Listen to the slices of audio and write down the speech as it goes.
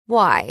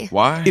Why?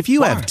 Why? If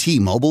you have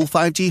T-Mobile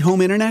 5G home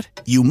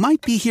internet, you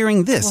might be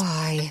hearing this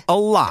Why? a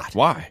lot.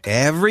 Why?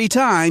 Every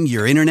time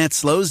your internet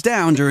slows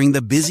down during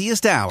the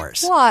busiest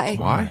hours. Why?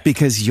 Why?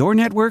 Because your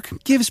network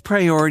gives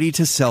priority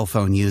to cell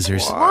phone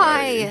users.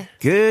 Why?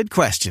 Good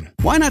question.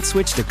 Why not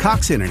switch to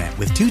Cox Internet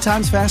with 2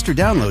 times faster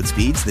download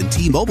speeds than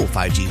T-Mobile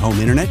 5G home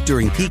internet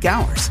during peak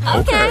hours?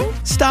 Okay.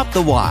 Stop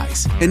the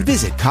whys and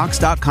visit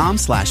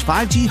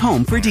cox.com/5G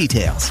home for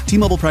details.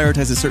 T-Mobile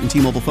prioritizes certain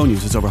T-Mobile phone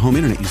users over home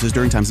internet users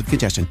during times of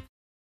congestion.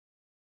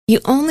 You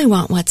only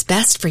want what's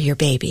best for your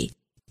baby.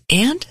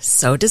 And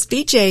so does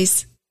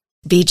BJ's.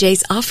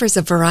 BJ's offers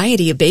a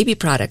variety of baby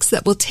products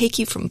that will take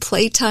you from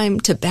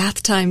playtime to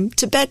bath time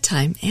to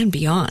bedtime and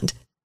beyond.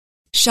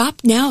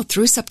 Shop now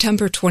through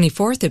September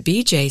 24th at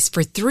BJ's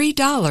for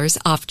 $3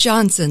 off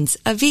Johnson's,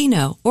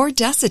 Aveeno, or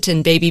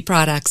Desitin baby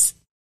products.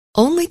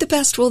 Only the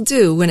best will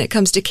do when it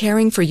comes to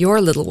caring for your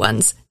little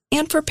ones,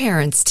 and for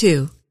parents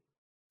too.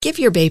 Give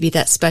your baby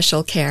that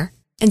special care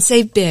and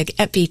save big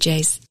at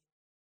BJ's.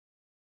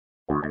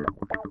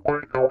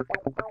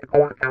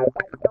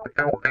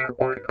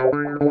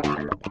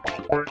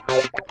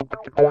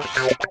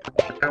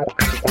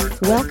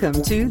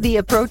 Welcome to The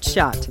Approach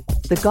Shot,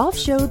 the golf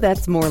show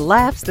that's more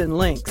laughs than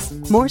links,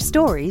 more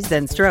stories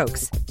than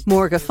strokes,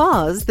 more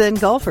guffaws than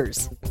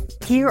golfers.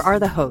 Here are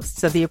the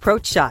hosts of The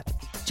Approach Shot,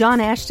 John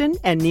Ashton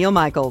and Neil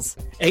Michaels.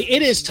 Hey,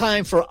 it is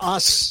time for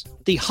us,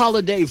 the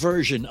holiday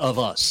version of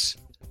us.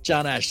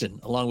 John Ashton,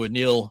 along with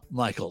Neil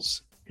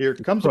Michaels. Here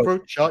comes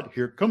approach shot.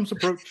 Here comes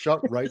approach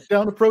shot. Right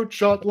down approach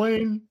shot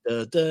lane.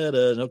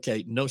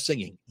 Okay, no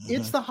singing.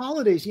 It's the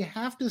holidays. You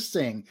have to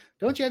sing.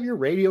 Don't you have your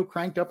radio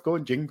cranked up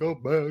going jingle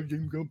bell,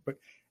 jingle bell?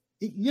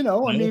 You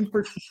know, I mean,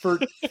 for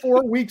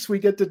 4 weeks we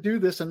get to do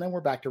this, and then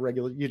we're back to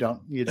regular. You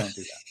don't do that.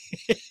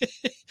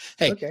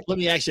 Hey, okay. Let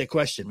me ask you a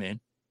question, man.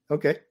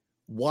 Okay.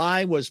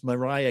 Why was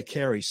Mariah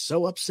Carey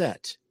so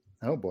upset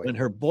when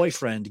her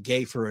boyfriend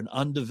gave her an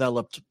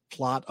undeveloped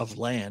plot of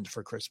land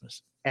for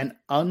Christmas? An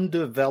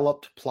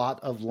undeveloped plot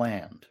of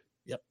land.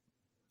 Yep.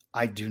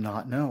 I do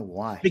not know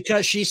why.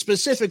 Because she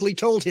specifically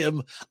told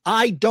him,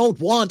 I don't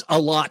want a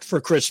lot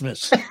for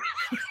Christmas.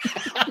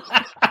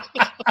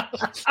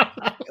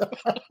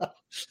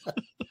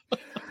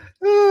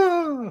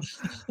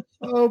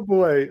 Oh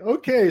boy.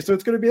 Okay, so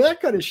it's going to be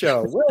that kind of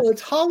show. Well,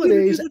 it's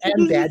holidays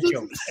and dad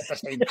jokes at the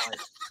same time.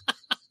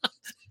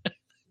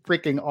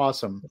 Freaking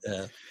awesome.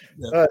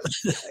 Yeah.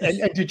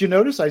 And did you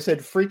notice I said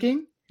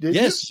freaking?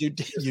 Yes, you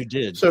did. You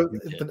did. So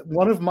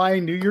one of my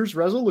New Year's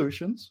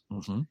resolutions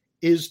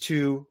is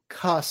to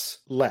cuss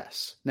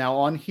less. Now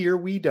on here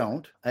we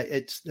don't.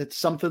 It's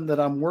something that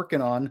I'm working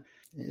on.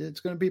 It's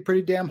going to be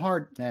pretty damn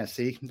hard.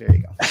 See, there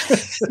you go.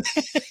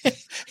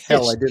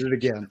 Hell, I did it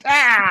again.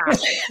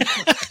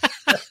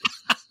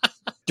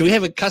 Do we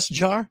have a cuss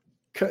jar?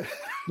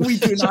 We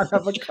do not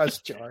have a cuss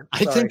jar.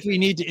 I think we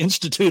need to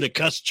institute a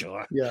cuss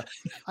jar. Yeah.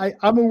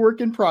 I'm a work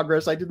in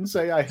progress. I didn't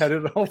say I had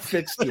it all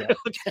fixed yet.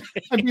 Okay.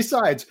 And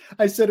besides,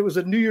 I said it was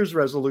a New Year's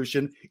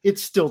resolution.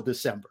 It's still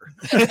December.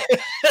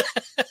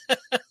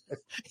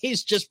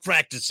 He's just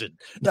practicing.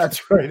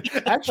 That's right.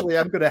 Actually,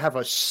 I'm going to have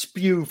a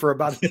spew for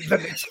about the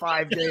next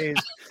 5 days.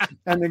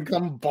 And then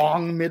come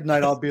bong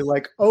midnight, I'll be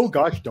like, oh,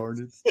 gosh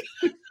darn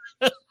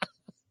it.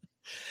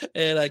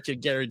 And I can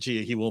guarantee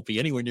you he won't be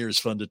anywhere near as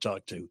fun to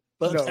talk to.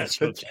 But No, that's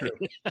that's okay.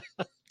 true.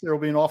 There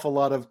will be an awful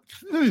lot of.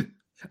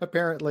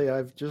 Apparently,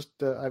 I've just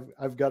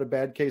I've got a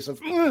bad case of.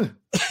 I'm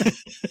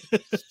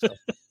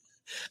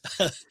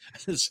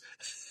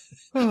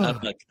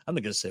not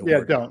going to say a Yeah,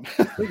 word. don't.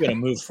 We're going to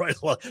move right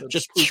along.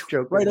 Just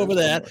joke right over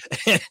that.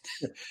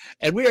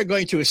 And we are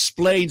going to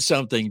explain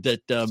something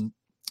that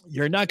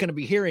you're not going to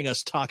be hearing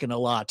us talking a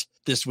lot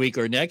this week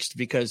or next,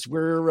 because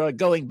we're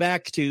going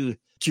back to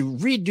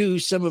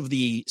redo some of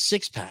the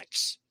six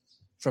packs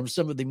from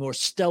some of the more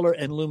stellar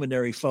and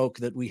luminary folk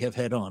that we have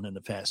had on in the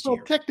past Well,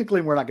 year.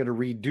 technically, we're not going to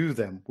redo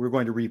them. We're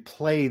going to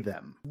replay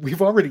them.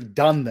 We've already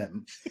done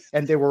them,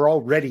 and they were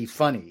already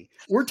funny.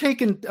 We're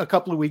taking a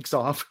couple of weeks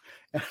off,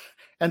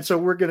 and so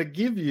we're going to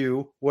give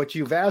you what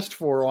you've asked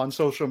for on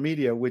social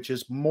media, which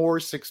is more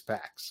six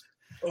packs.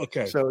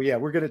 Okay. So, yeah,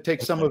 we're going to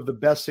take some of the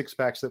best six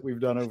packs that we've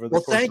done over the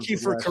Well, course thank of you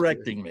the for last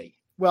correcting year. me.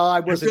 Well,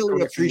 I wasn't really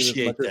correcting you as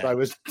appreciate much as that. I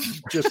was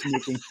just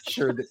making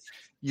sure that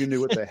you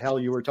knew what the hell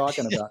you were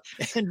talking about.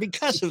 And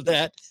because of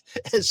that,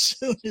 as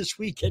soon as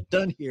we get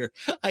done here,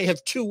 I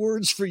have 2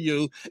 words for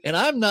you, and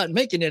I'm not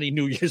making any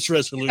New Year's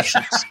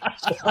resolutions.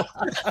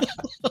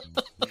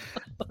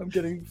 I'm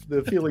getting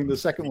the feeling the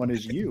second one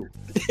is you.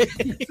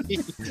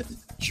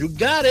 You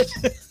got it.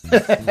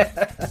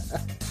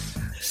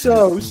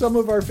 So, some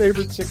of our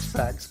favorite six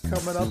packs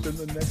coming up in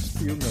the next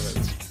few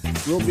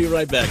minutes. We'll be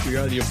right back.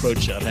 You're on the Approach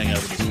Shot. Hang out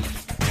with us.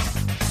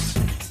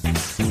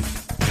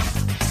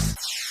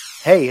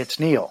 Hey, it's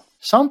Neil.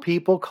 Some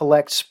people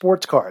collect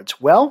sports cards.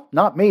 Well,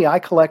 not me. I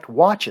collect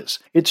watches.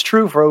 It's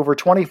true, for over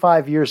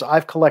 25 years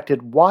I've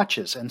collected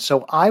watches, and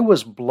so I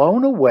was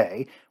blown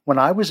away when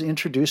I was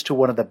introduced to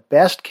one of the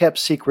best kept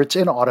secrets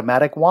in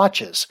automatic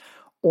watches.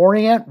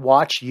 Orient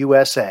Watch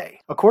USA.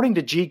 According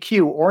to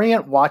GQ,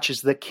 Orient Watch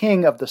is the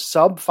king of the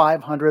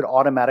sub-500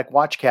 automatic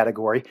watch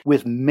category,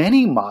 with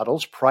many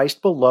models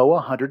priced below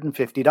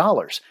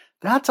 $150.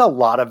 That's a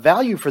lot of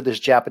value for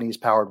this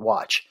Japanese-powered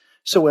watch.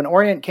 So when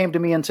Orient came to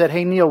me and said,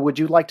 "Hey, Neil, would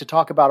you like to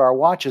talk about our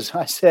watches?"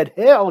 I said,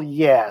 hell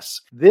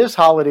yes. This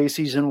holiday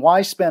season,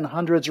 why spend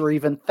hundreds or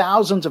even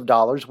thousands of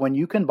dollars when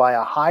you can buy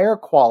a higher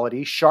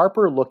quality,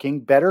 sharper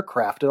looking, better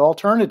crafted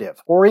alternative?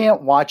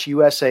 Orient Watch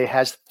USA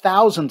has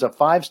thousands of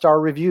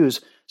 5-star reviews,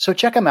 so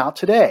check them out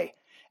today.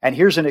 And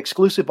here's an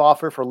exclusive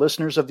offer for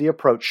listeners of The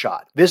Approach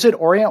Shot. Visit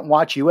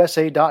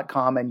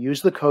OrientWatchUSA.com and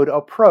use the code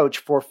APPROACH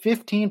for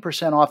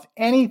 15% off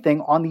anything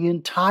on the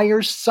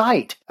entire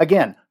site.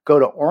 Again, go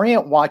to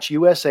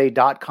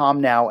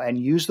OrientWatchUSA.com now and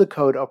use the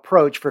code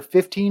APPROACH for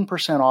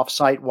 15% off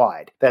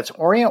site-wide. That's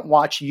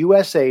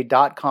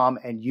OrientWatchUSA.com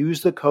and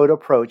use the code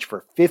APPROACH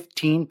for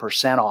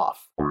 15%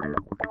 off.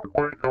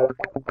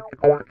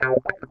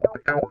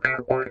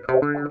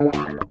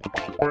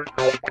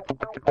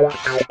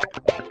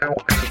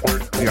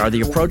 We are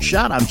The Approach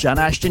Shot. I'm John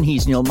Ashton.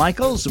 He's Neil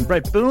Michaels. And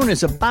Brett Boone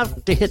is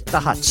about to hit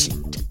the hot seat.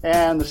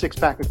 And the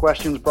six-pack of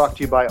questions brought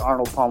to you by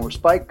Arnold Palmer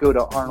Spike. Go to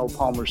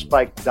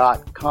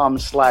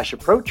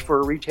arnoldpalmerspike.com/approach for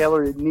a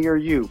retailer near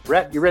you.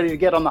 Brett, you ready to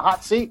get on the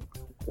hot seat?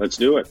 Let's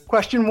do it.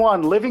 Question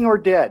 1, living or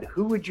dead,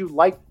 who would you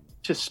like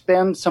to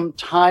spend some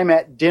time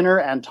at dinner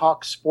and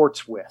talk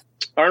sports with?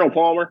 Arnold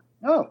Palmer.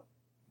 Oh,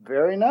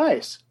 very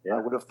nice. Yeah.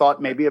 I would have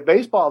thought maybe a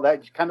baseball.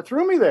 That kind of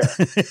threw me there.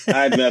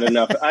 I've met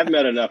enough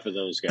of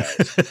those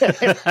guys.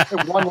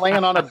 One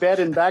laying on a bed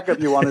in back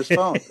of you on his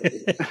phone.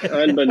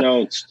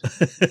 Unbeknownst.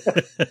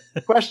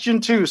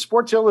 Question 2.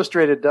 Sports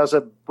Illustrated does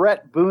a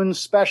Brett Boone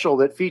special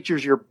that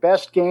features your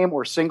best game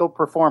or single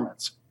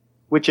performance.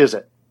 Which is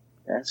it?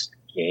 Best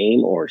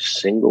game or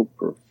single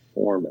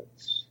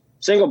performance?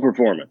 Single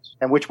performance.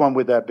 And which one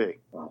would that be?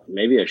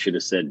 Maybe I should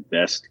have said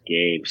best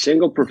game.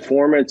 Single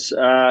performance.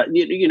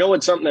 You know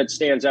what's something that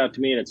stands out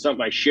to me, and it's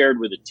something I shared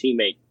with a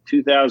teammate.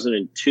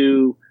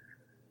 2002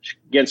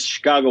 against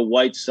Chicago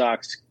White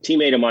Sox.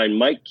 Teammate of mine,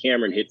 Mike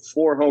Cameron, hit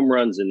 4 home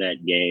runs in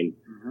that game,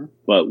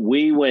 but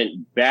we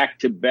went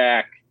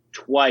back-to-back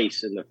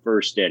twice in the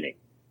first inning.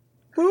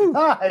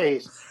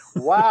 Nice.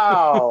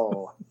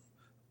 Wow.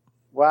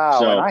 Wow.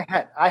 So, and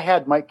I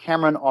had Mike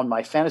Cameron on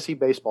my fantasy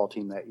baseball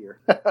team that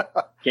year.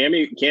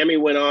 Cammy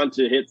went on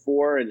to hit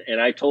 4,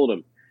 and I told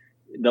him,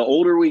 the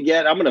older we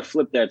get, I'm going to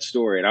flip that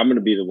story, and I'm going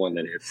to be the one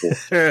that hit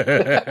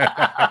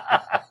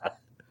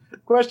 4.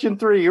 Question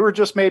 3. You were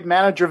just made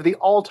manager of the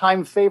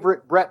all-time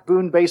favorite Brett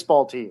Boone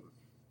baseball team.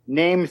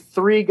 Name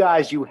 3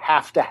 guys you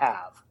have to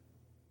have.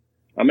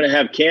 I'm going to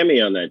have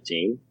Cammy on that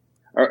team.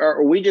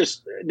 Or we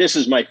just – this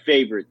is my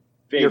favorite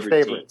Your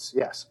favorites,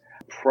 team. Yes.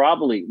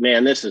 Probably –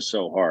 man, this is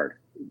so hard.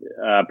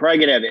 Probably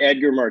going to have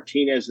Edgar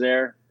Martinez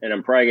there, and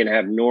I'm probably going to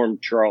have Norm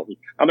Charlton.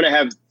 I'm going to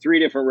have 3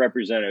 different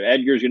representatives.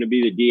 Edgar's going to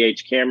be the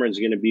DH. Cameron's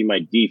going to be my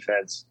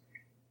defense.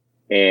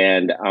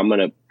 And I'm going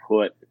to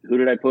put – who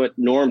did I put?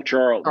 Norm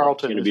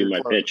Charlton's going to be my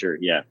pitcher.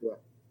 Yeah.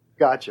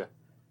 Gotcha.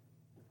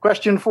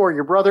 Question 4.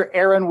 Your brother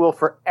Aaron will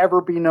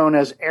forever be known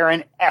as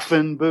Aaron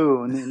Effin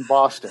Boone in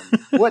Boston.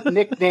 What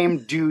nickname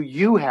do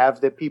you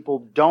have that people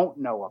don't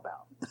know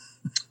about?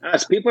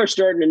 So people are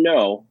starting to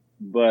know.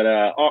 But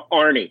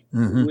Arnie,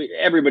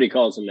 everybody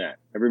calls him that.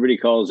 Everybody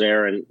calls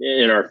Aaron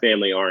in our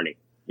family Arnie.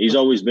 He's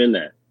always been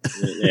that.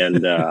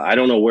 And I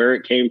don't know where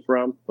it came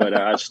from, but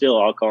I'll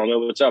call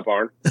him, "What's up,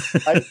 Arn?"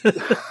 I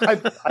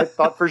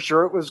thought for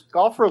sure it was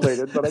golf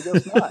related, but I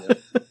guess not.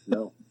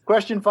 No.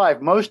 Question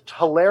 5. Most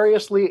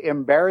hilariously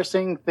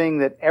embarrassing thing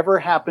that ever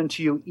happened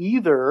to you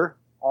either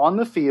on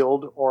the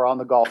field or on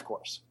the golf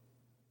course?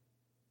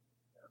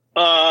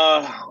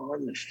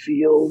 On the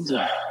field...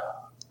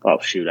 Oh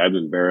shoot! I've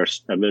been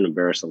embarrassed a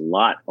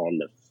lot on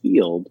the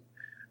field.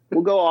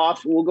 We'll go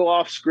off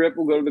script.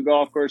 We'll go to the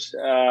golf course.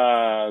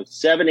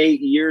 7-8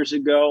 years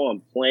ago,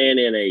 I'm playing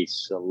in a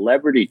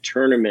celebrity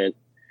tournament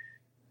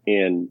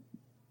in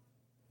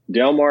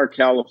Del Mar,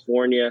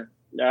 California.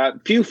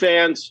 Few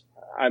fans.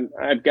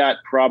 I've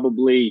got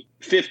probably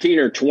 15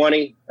 or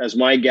 20 as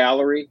my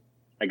gallery.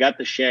 I got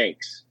the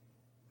shanks,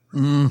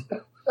 and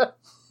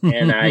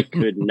I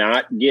could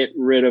not get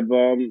rid of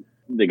them.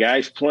 The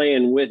guys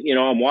playing with,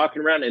 I'm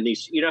walking around, and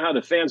these, how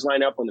the fans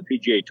line up on the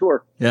PGA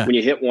Tour when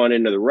you hit one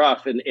into the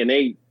rough, and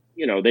they,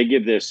 they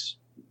give this,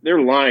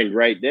 they're lined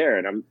right there,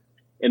 and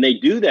they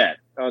do that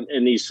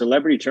in these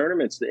celebrity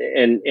tournaments,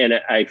 and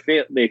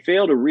they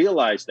fail to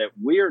realize that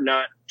we are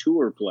not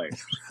tour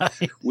players.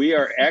 Right. We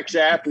are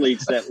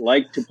ex-athletes that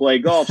like to play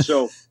golf.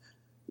 So,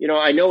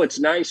 I know it's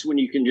nice when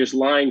you can just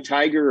line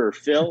Tiger or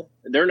Phil.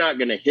 They're not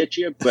going to hit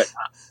you, but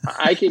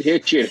I can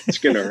hit you. It's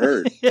going to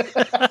hurt.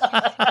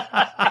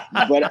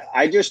 But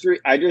I just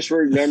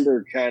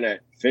remember kind of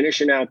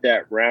finishing out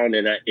that round.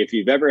 And if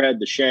you've ever had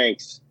the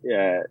shanks,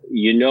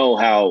 you know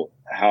how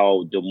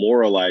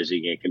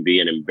demoralizing it can be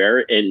and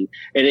embarrassing.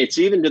 And it's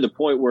even to the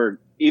point where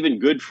even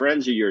good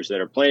friends of yours that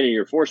are playing in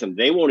your foursome,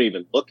 they won't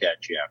even look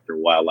at you after a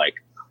while. Like,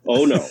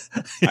 Oh no,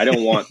 I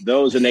don't want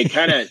those. And they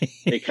kind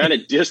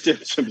of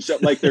distance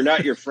themselves, like they're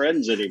not your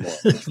friends anymore.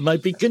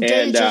 Might be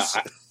contagious.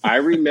 And I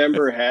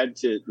remember had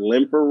to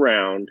limp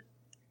around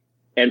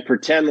and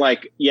pretend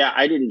like, yeah,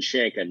 I didn't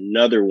shank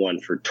another one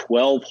for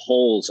 12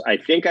 holes. I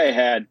think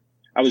I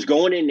was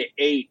going into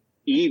 8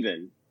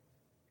 even.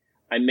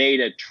 I made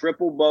a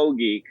triple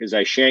bogey because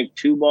I shanked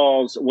 2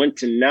 balls, went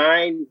to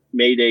 9,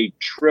 made a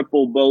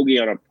triple bogey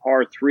on a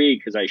par 3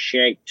 because I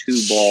shanked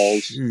 2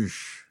 balls.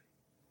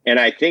 And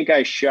I think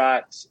I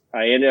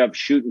ended up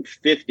shooting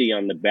 50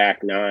 on the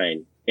back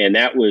 9. And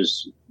that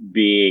was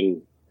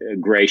being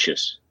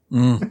gracious.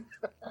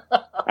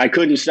 I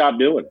couldn't stop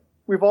doing it.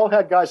 We've all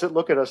had guys that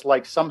look at us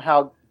like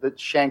somehow that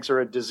shanks are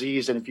a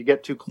disease, and if you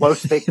get too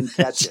close, they can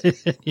catch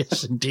it.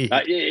 Yes, indeed.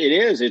 It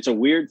is. It's a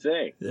weird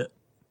thing. Yeah.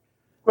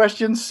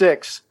 Question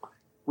 6.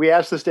 We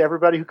ask this to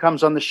everybody who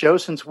comes on the show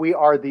since we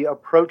are the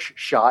approach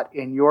shot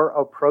in your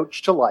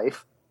approach to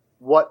life.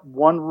 What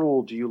one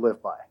rule do you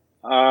live by?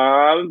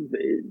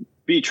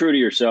 Be true to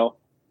yourself.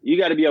 You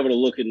got to be able to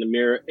look in the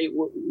mirror.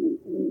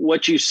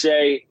 What you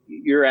say,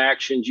 your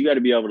actions, you got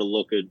to be able to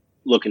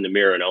look in the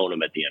mirror and own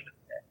them at the end of the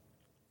day.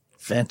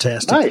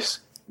 Fantastic. Nice.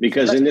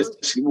 Because in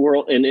this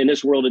world, in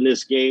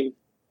this game,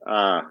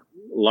 a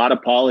lot of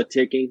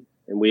politicking,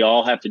 and we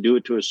all have to do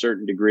it to a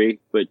certain degree.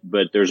 But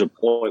there's a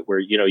point where,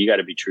 you got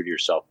to be true to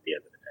yourself at the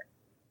end of the day.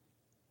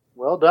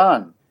 Well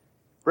done.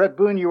 Brett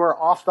Boone, you are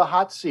off the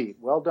hot seat.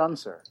 Well done,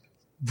 sir.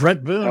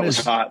 Brett Boone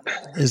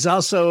is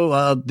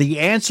also the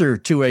answer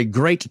to a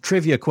great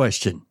trivia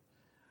question.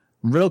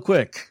 Real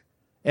quick.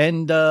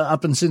 And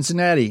up in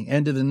Cincinnati,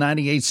 end of the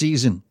 98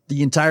 season,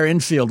 the entire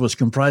infield was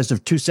comprised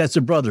of 2 sets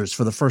of brothers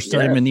for the first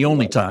time and the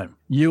only time.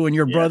 You and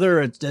your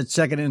brother at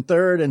second and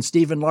third, and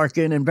Stephen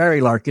Larkin and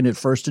Barry Larkin at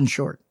first and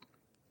short.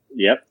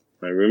 Yep,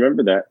 I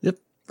remember that. Yep,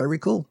 very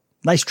cool.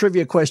 Nice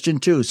trivia question,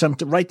 too.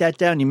 Write that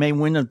down. You may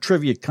win a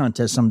trivia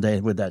contest someday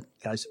with that,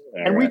 guys.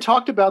 And we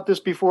talked about this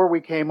before we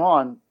came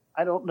on.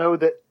 I don't know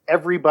that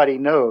everybody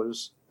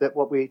knows that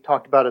what we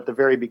talked about at the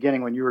very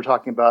beginning when you were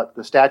talking about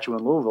the statue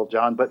in Louisville,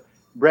 John, but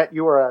Brett,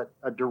 you are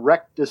a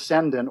direct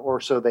descendant,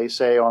 or so they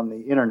say on the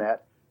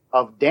internet,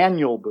 of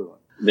Daniel Boone.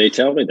 They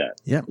tell me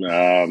that. Yeah.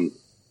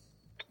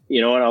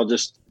 You know what?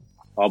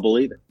 I'll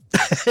believe it.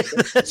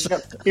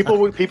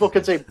 People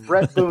can say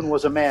Brett Boone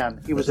was a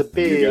man. He was a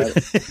big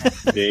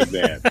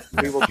man.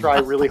 We will try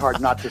really hard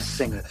not to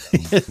sing it.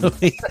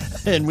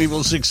 And we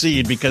will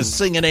succeed because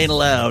singing ain't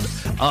allowed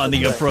on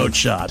the approach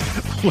shot.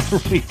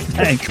 We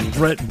thank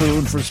Brett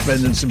Boone for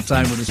spending some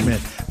time with us, man.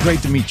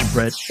 Great to meet you,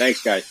 Brett.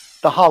 Thanks, guys.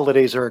 The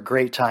holidays are a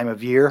great time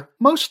of year.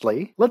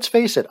 Mostly, let's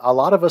face it, a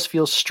lot of us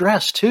feel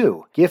stressed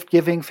too. Gift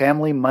giving,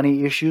 family,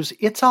 money issues,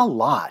 it's a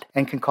lot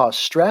and can cause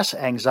stress,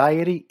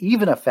 anxiety,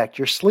 even affect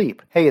your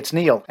sleep. Hey, it's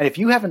Neil, and if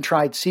you haven't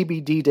tried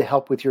CBD to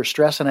help with your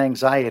stress and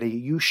anxiety,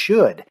 you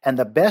should. And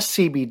the best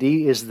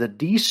CBD is the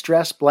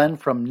De-Stress Blend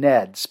from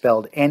Ned,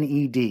 spelled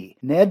N-E-D.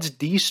 Ned's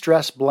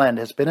De-Stress Blend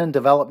has been in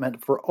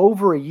development for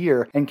over a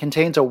year and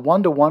contains a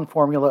 1-to-1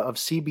 formula of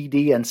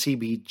CBD and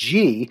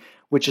CBG,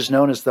 which is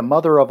known as the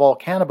mother of all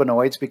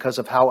cannabinoids because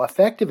of how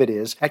effective it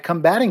is at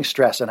combating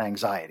stress and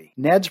anxiety.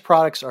 Ned's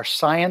products are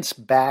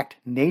science-backed,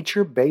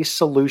 nature-based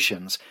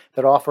solutions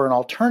that offer an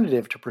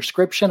alternative to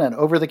prescription and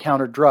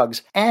over-the-counter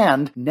drugs,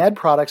 and Ned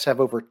products have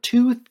over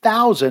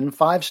 2,000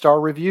 5-star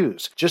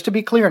reviews. Just to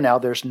be clear now,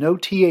 there's no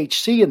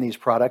THC in these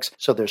products,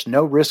 so there's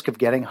no risk of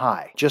getting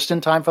high. Just in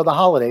time for the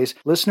holidays,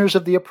 listeners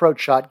of The Approach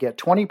Shot get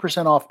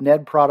 20% off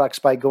Ned products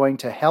by going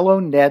to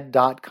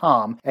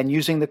helloned.com and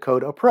using the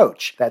code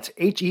APPROACH. That's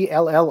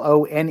HELLONED.com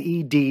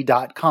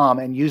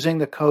and using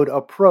the code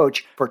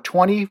APPROACH for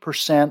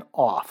 20%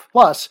 off.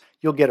 Plus,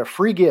 you'll get a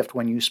free gift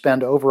when you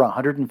spend over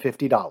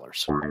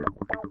 $150.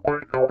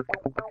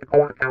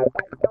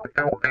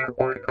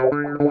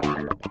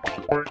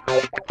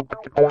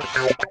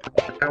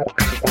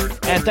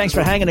 And thanks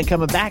for hanging and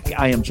coming back.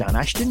 I am John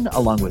Ashton,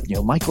 along with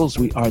Neil Michaels.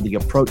 We are The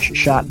Approach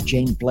Shot.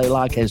 Jane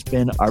Blaylock has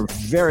been our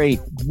very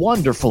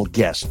wonderful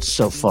guest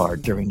so far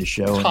during the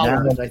show.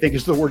 Tolerant, I think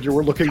is the word you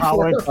were looking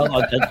for.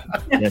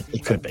 Yeah,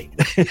 it could be.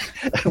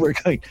 We're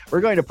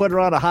going to put her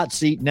on a hot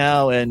seat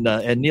now, and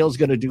Neil's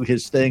going to do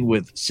his thing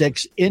with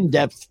 6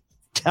 in-depth,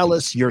 tell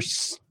us your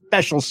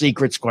special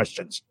secrets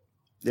questions.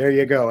 There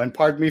you go. And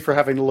pardon me for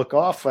having to look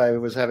off. I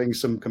was having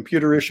some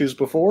computer issues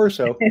before.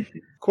 So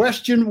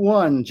question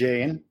 1,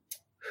 Jane.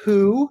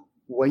 Who,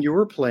 when you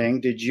were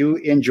playing, did you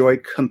enjoy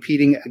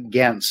competing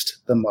against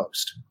the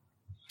most?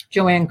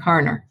 Joanne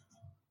Carner.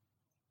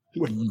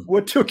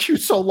 What took you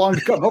so long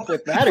to come up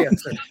with that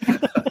answer?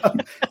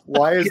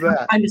 Why is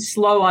that? I'm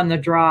slow on the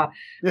draw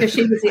because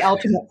she was the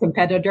ultimate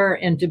competitor,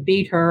 and to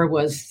beat her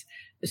was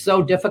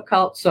so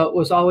difficult. So it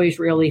was always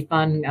really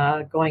fun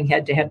going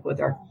head to head with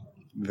her.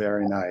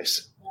 Very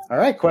nice. All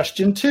right.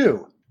 Question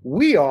 2.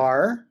 We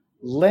are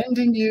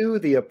lending you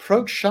the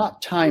Approach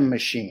Shot time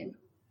machine.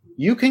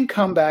 You can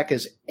come back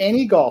as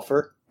any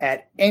golfer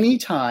at any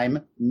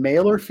time,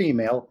 male or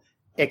female,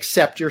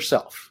 except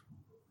yourself.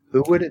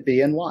 Who would it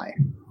be and why?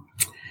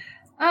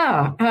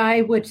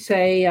 I would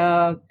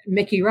say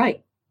Mickey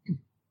Wright.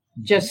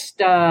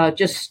 just a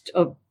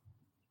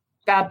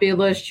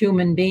fabulous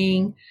human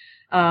being.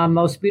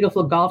 Most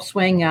beautiful golf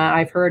swing.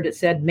 I've heard it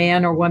said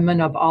man or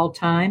woman of all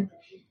time.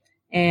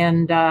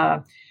 And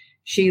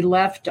she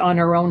left on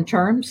her own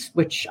terms,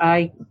 which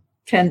I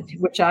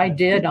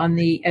did on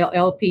the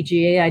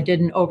LPGA. I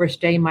didn't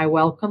overstay my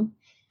welcome.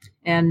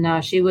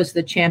 And she was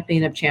the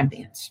champion of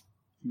champions.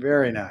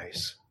 Very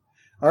nice.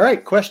 All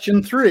right.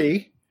 Question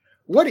 3.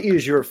 What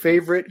is your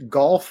favorite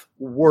golf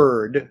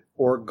word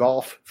or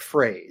golf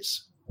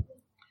phrase?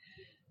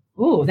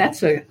 Oh,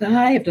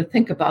 I have to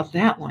think about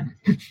that one.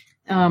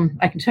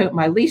 I can tell you what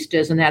my least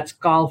is, and that's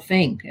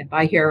golfing. If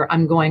I hear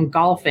I'm going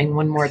golfing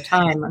one more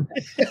time,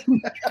 it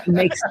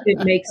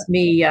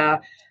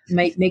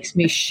makes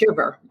me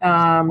shiver.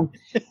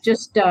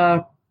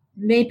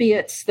 Maybe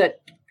it's that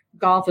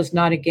golf is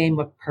not a game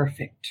of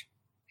perfect.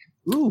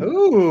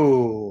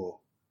 Ooh.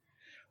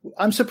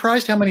 I'm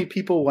surprised how many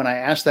people, when I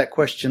ask that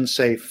question,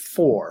 say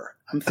 4.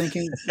 I'm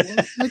thinking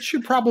it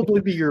should probably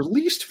be your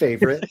least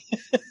favorite.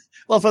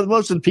 Well, for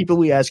most of the people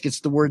we ask, it's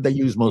the word they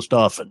use most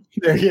often.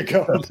 There you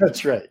go.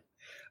 That's right.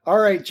 All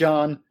right,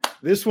 John,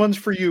 this one's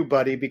for you,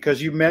 buddy,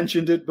 because you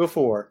mentioned it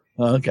before.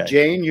 Okay.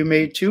 Jane, you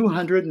made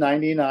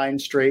 299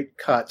 straight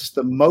cuts,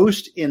 the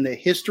most in the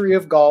history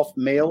of golf,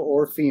 male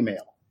or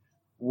female.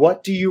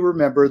 What do you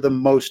remember the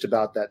most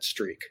about that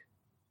streak?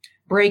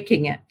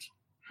 Breaking it.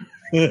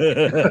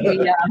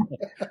 The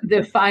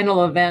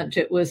final event,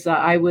 it was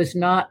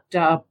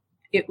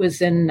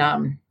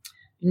in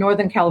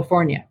Northern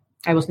California.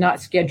 I was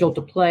not scheduled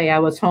to play. I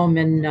was home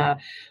in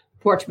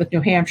Portsmouth,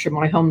 New Hampshire,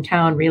 my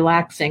hometown,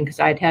 relaxing because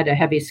I'd had a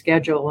heavy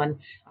schedule. And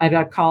I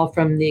got a call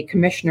from the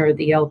commissioner of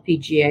the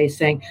LPGA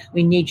saying,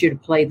 we need you to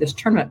play this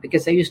tournament,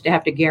 because they used to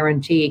have to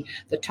guarantee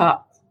the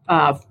top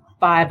 5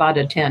 out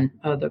of 10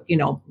 of the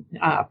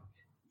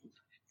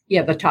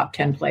top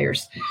 10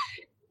 players.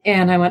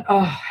 And I went,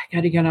 I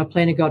got to get on a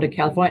plane and go to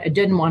California. I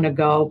didn't want to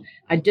go.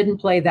 I didn't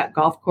play that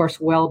golf course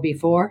well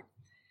before.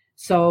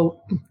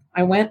 So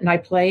I went and I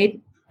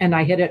played, and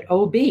I hit it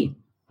OB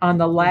on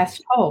the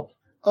last hole.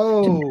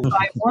 Oh,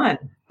 I won.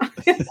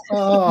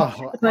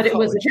 But it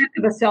was a heck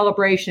of a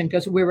celebration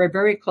because we were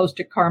very close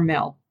to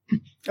Carmel.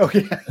 Oh,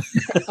 yeah.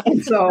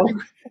 And so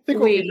I think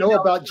what we know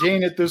about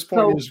Jane at this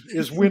point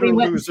is win or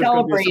lose.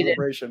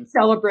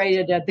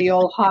 Celebrated at the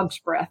old Hog's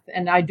Breath.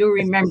 And I do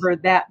remember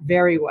that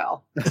very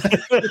well.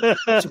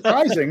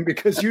 Surprising,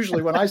 because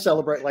usually when I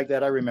celebrate like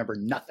that, I remember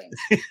nothing.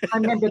 I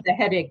remember the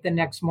headache the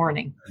next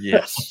morning.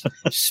 Yes.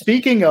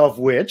 Speaking of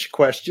which,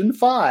 question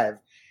 5.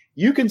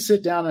 You can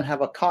sit down and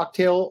have a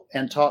cocktail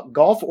and talk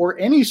golf or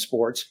any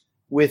sports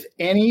with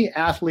any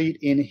athlete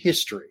in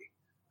history.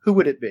 Who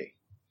would it be?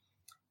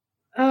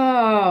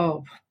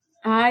 Oh,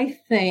 I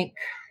think,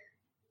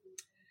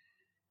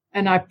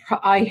 and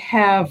I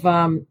have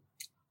done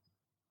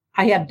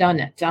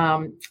it.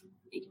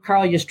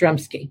 Carl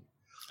Yastrzemski.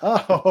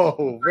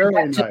 Oh,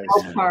 very nice.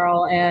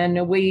 Carl,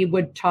 and we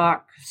would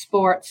talk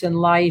sports and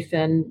life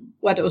and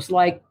what it was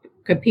like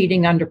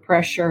competing under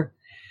pressure.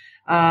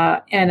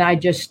 And I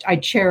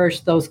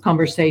cherished those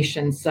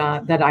conversations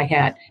that I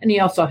had. And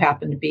he also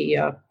happened to be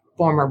a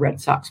former Red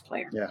Sox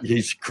player. Yeah,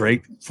 he's a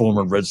great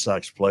former Red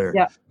Sox player.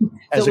 Yeah,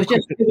 so it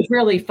was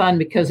really fun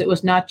because it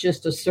was not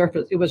just a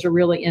surface; it was a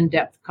really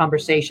in-depth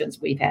conversations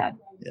we've had.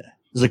 Yeah,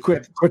 as a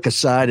quick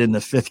aside, in the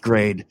 5th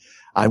grade,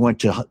 I went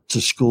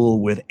to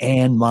school with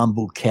Anne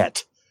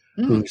Montbouquet,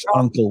 whose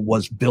uncle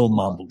was Bill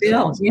Montbouquet.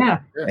 Bill, yeah,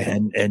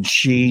 and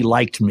she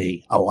liked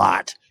me a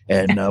lot,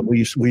 and we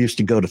used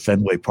to go to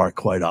Fenway Park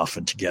quite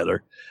often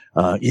together,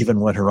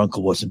 even when her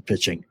uncle wasn't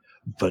pitching,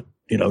 but.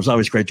 It was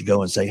always great to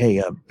go and say,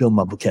 "Hey, Bill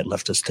Montbouquet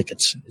left us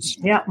tickets."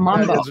 Yeah,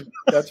 Mambo.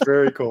 That's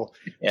very cool.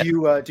 Yeah.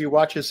 Do you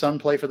watch his son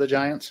play for the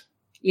Giants?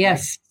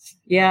 Yes.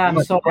 Yeah,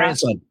 I'm so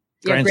grandson.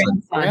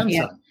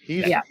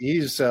 Yeah.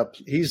 He's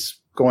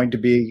going to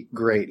be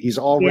great. He's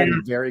already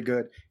very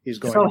good. He's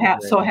going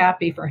so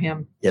happy for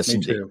him. Yes, me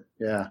indeed. too.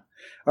 Yeah.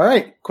 All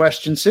right.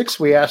 Question 6.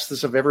 We ask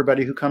this of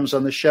everybody who comes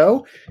on the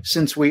show.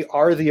 Since we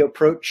are the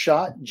approach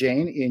shot,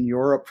 Jane, in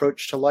your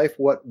approach to life,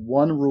 what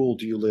one rule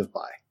do you live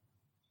by?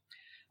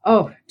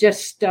 Oh,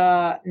 just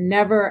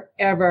never,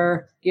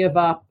 ever give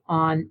up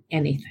on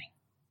anything.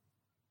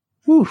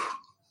 Whew.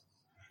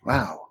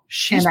 Wow.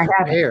 She's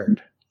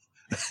prepared.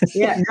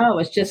 Yeah, no,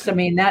 it's just,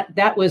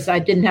 that was, I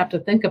didn't have to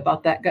think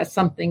about that. That's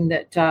something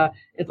that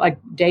it's like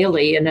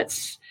daily. And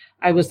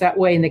I was that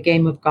way in the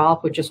game of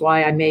golf, which is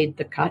why I made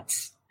the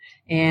cuts.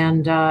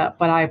 And,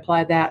 but I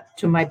apply that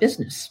to my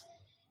business,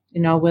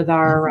 with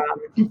our,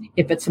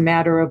 if it's a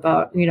matter of,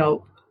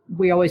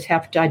 we always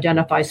have to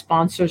identify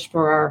sponsors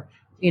for our,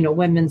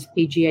 women's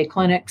PGA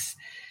clinics.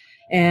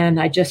 And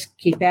I just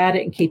keep at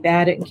it and keep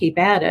at it and keep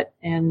at it.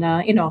 And,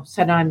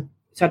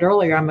 said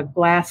earlier, I'm a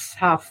glass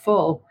half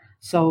full.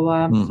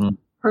 So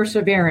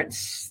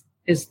perseverance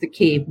is the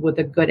key with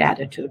a good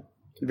attitude.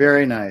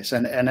 Very nice.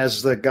 And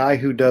as the guy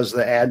who does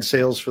the ad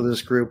sales for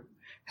this group,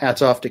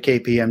 hats off to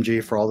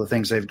KPMG for all the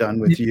things they've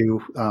done with you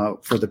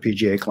for the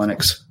PGA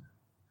clinics.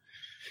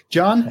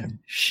 John,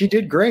 she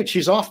did great.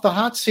 She's off the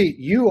hot seat.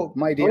 You,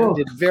 my dear,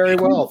 did very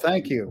well.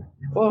 Thank you.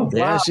 Oh,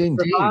 Yes, wow.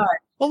 indeed. Goodbye.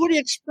 Well, what do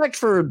you expect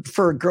for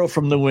a girl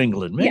from New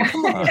England, man? Yeah.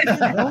 Come on. You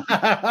know?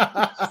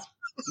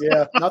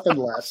 Yeah, nothing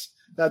less.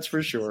 That's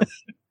for sure.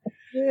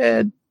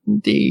 Yeah,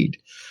 indeed.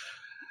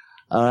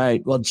 All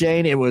right. Well,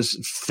 Jane, it was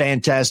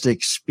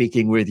fantastic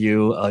speaking with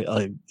you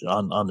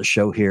on the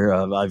show here.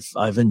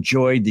 I've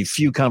enjoyed the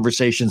few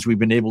conversations we've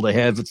been able to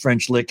have with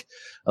French Lick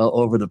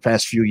over the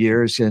past few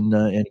years, and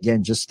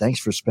again, just thanks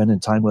for spending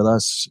time with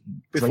us.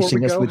 Before we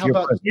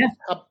go,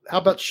 how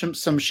about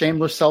some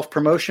shameless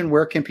self-promotion?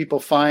 Where can people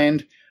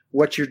find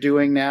what you're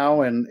doing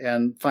now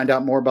and find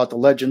out more about the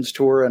Legends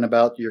Tour and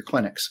about your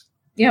clinics?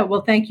 Yeah,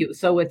 well, thank you.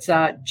 So it's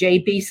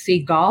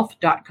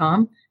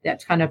jbcgolf.com.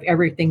 That's kind of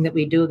everything that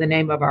we do, the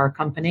name of our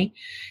company.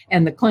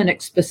 And the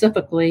clinics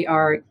specifically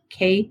are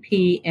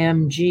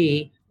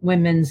KPMG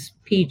Women's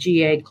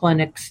PGA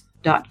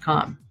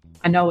Clinics.com.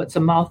 I know it's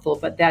a mouthful,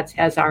 but that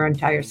has our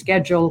entire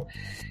schedule.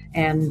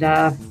 And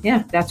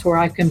that's where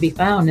I can be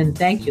found. And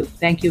thank you.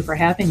 Thank you for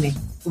having me.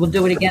 We'll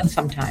do it again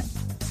sometime.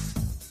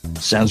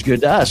 Sounds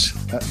good to us.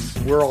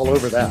 We're all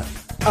over that.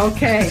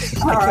 Okay.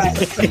 All right.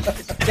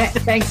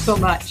 Thanks so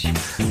much.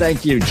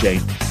 Thank you,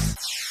 Jane.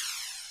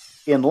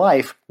 In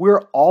life,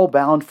 we're all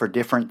bound for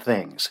different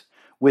things.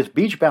 With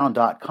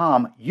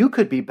beachbound.com, you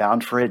could be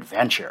bound for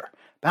adventure,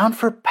 bound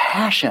for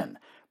passion,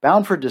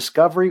 bound for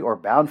discovery, or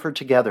bound for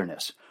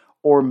togetherness,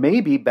 or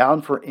maybe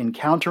bound for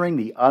encountering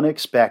the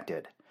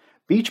unexpected.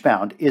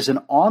 Beachbound is an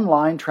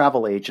online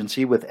travel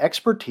agency with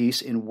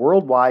expertise in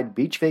worldwide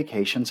beach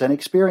vacations and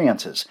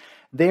experiences.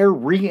 They're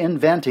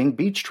reinventing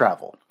beach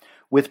travel.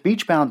 With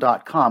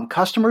beachbound.com,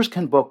 customers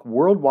can book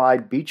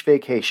worldwide beach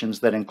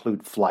vacations that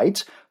include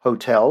flights,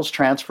 hotels,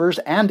 transfers,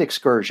 and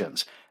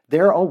excursions.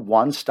 They're a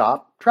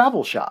one-stop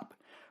travel shop.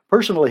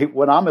 Personally,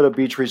 when I'm at a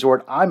beach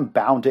resort, I'm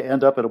bound to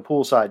end up at a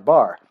poolside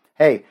bar.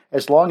 Hey,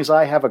 as long as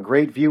I have a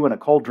great view and a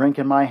cold drink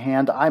in my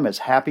hand, I'm as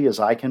happy as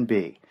I can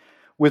be.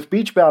 With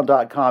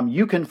beachbound.com,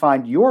 you can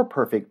find your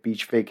perfect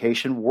beach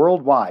vacation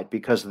worldwide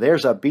because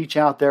there's a beach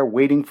out there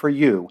waiting for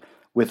you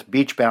with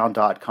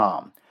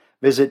beachbound.com.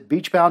 Visit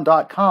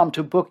beachbound.com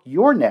to book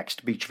your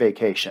next beach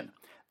vacation.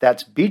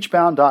 That's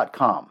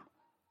beachbound.com.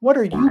 What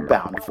are you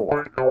bound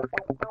for?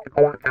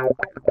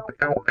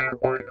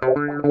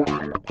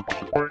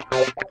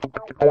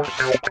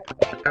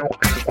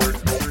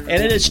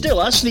 And it is still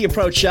us, The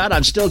Approach Shot.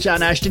 I'm still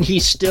John Ashton.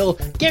 He's still...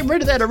 Get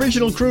rid of that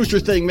original cruiser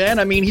thing, man.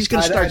 I mean, he's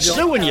going to start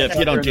suing you if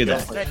you don't do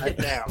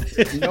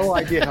that. No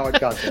idea how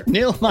it got there.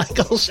 Neil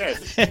Michaels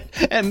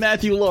and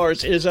Matthew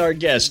Loris is our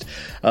guest.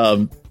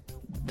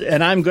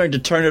 And I'm going to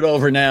turn it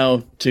over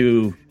now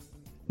to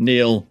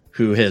Neil,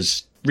 who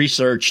has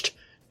researched,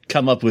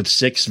 come up with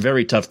 6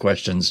 very tough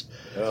questions.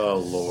 Oh,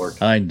 Lord.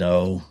 I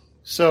know.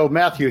 So,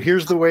 Matthew,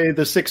 here's the way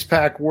the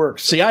 6-pack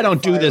works. See, I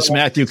don't do this,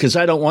 Matthew, because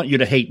I don't want you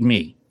to hate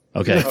me.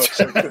 Okay.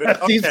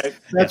 Okay.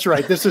 That's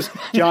right. This is,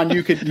 John,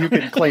 you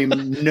could claim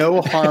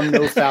no harm,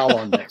 no foul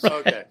on this.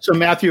 Okay. So,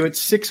 Matthew,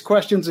 it's 6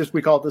 questions, as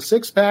we call it the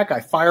 6-pack.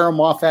 I fire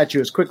them off at you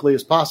as quickly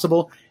as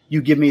possible.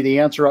 You give me the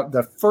answer,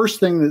 the first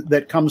thing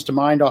that comes to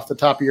mind off the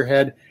top of your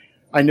head.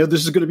 I know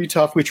this is going to be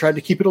tough. We tried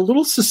to keep it a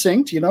little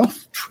succinct,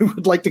 We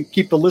would like to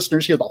keep the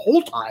listeners here the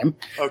whole time.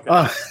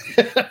 Okay.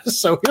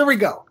 So here we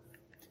go.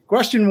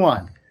 Question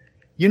 1.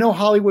 You know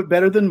Hollywood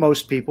better than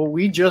most people.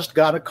 We just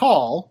got a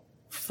call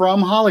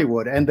from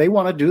Hollywood, and they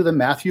want to do the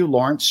Matthew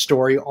Lawrence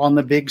story on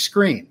the big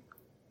screen.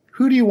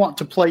 Who do you want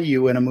to play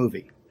you in a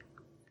movie?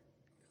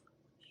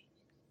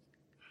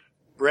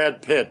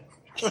 Brad Pitt.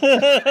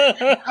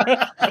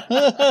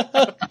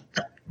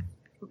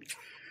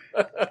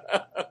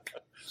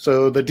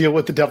 So the deal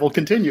with the devil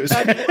continues.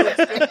 It's going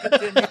to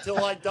continue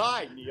till I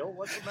die, Neil.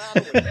 What's the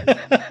matter with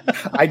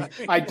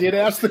you? I did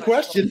ask the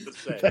question.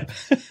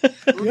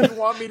 Who do you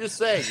want me to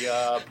say?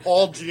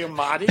 Paul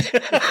Giamatti?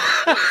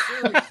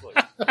 Seriously.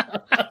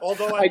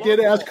 Although I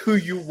did ask who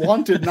you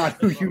wanted, not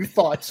who you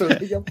thought. So,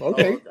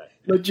 okay.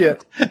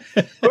 Legit.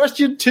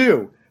 Question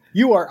 2.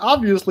 You are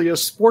obviously a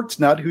sports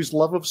nut whose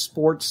love of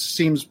sports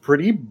seems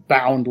pretty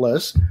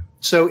boundless.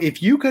 So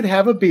if you could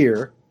have a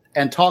beer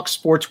and talk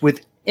sports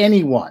with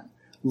anyone,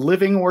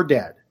 living or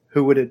dead,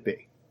 who would it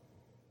be?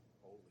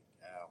 Holy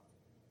cow.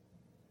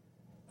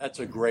 That's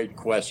a great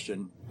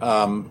question.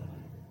 The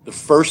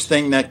first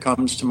thing that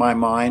comes to my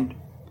mind,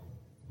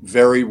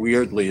 very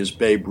weirdly, is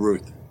Babe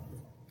Ruth.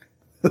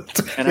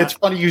 It's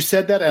funny you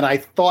said that, and I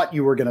thought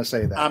you were going to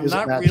say that. I'm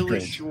not really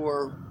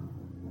sure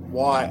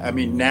why. I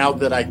mean, now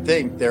that I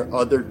think there are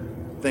other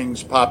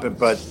things popping,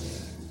 but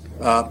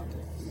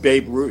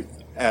Babe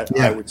Ruth,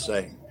 I would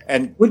say.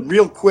 And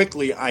real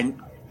quickly, I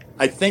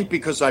think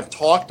because I've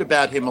talked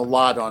about him a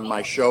lot on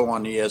my show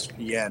on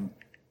ESPN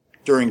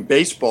during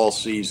baseball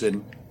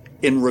season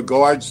in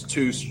regards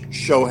to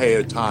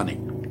Shohei Ohtani.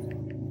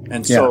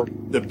 And so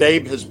the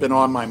Babe has been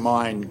on my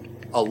mind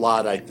a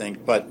lot, I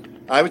think. But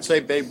I would say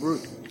Babe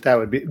Ruth.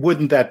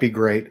 Wouldn't that be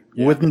great?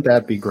 Yeah. Wouldn't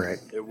that be great?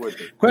 It would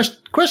be.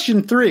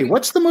 Question 3.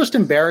 What's the most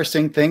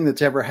embarrassing thing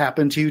that's ever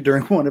happened to you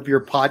during one of your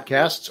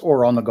podcasts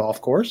or on the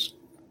golf course?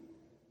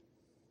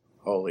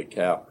 Holy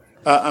cow.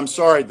 I'm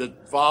sorry, the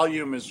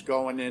volume is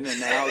going in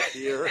and out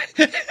here.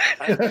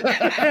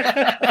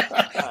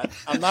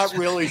 I'm not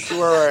really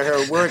sure I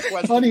heard. We're at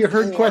question Funny, you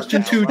heard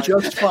question 2 right?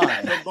 just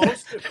fine. The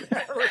most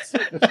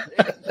embarrassing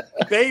thing,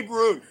 Babe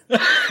Ruth.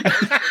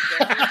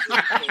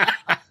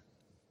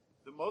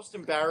 The most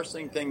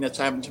embarrassing thing that's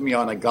happened to me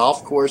on a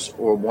golf course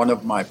or one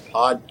of my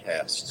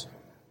podcasts.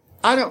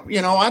 I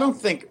don't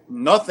think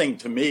nothing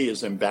to me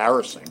is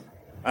embarrassing.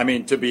 I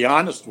mean, to be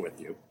honest with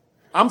you,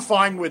 I'm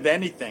fine with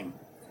anything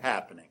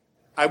happening.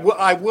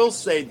 I will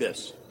say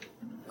this.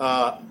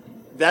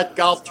 That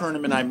golf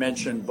tournament I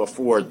mentioned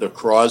before, the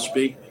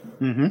Crosby,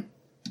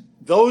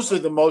 those are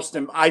the most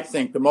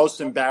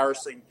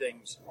embarrassing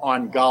things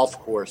on golf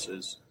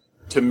courses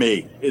to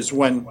me is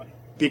when,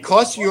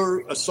 because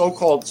you're a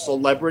so-called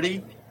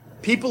celebrity,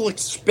 people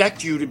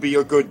expect you to be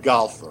a good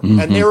golfer.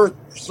 And there are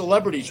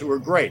celebrities who are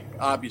great,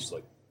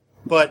 obviously.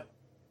 But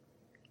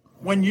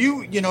when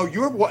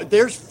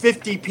there's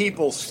 50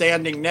 people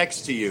standing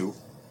next to you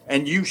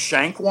and you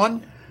shank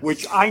one,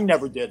 which I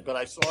never did, but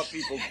I saw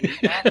people do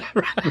that.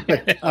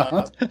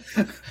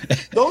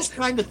 Those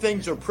kind of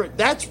things are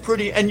that's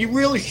pretty, and you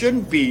really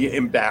shouldn't be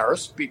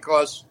embarrassed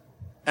because,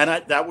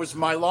 that was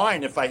my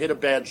line. If I hit a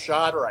bad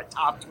shot or I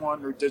topped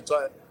one or did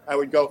something, I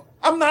would go,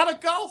 I'm not a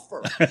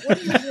golfer. What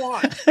do you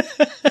want?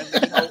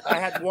 And, I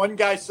had one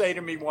guy say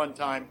to me one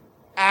time,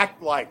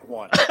 act like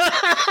one.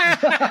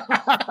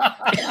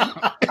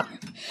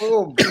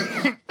 Oh,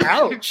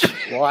 ouch.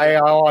 Why,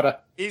 I oughta.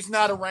 He's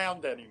not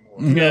around anymore.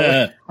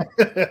 Yeah.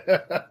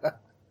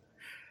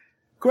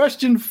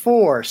 Question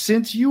 4.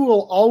 Since you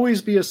will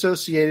always be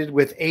associated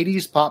with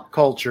 80s pop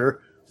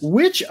culture,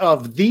 which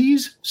of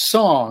these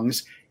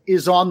songs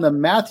is on the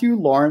Matthew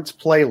Lawrence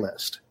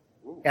playlist?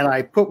 And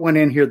I put one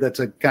in here that's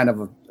a kind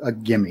of a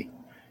gimme.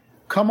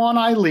 Come On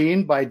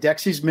Eileen by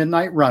Dexy's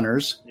Midnight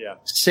Runners. Yeah.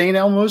 St.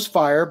 Elmo's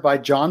Fire by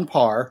John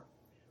Parr.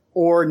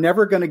 Or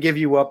Never Gonna Give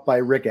You Up by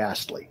Rick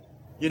Astley.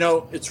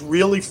 It's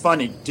really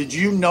funny. Did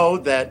you know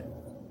that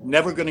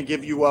Never Gonna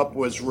Give You Up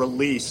was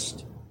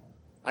released,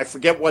 I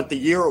forget what the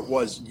year it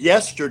was,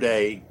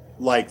 yesterday,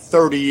 like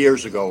 30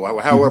 years ago,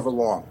 however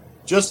long.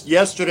 Just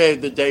yesterday,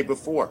 the day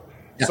before.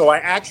 Yeah. So I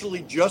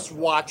actually just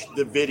watched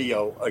the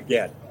video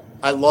again.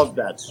 I love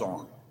that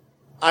song.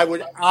 I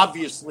would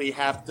obviously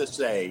have to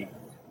say,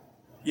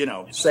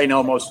 St.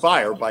 Elmo's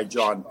Fire by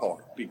John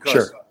Parr,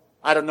 because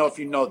I don't know if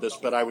you know this,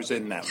 but I was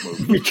in that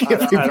movie.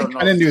 I don't know.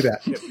 I didn't know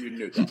that. If you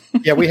knew that.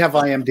 Yeah, we have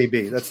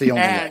IMDb. That's the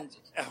only one.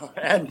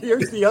 And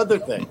here's the other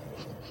thing.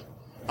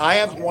 I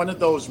have one of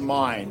those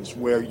minds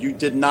where you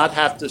did not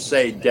have to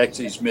say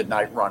Dexy's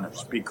Midnight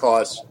Runners,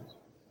 because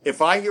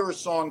if I hear a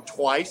song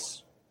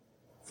twice,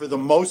 for the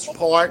most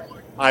part,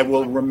 I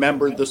will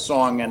remember the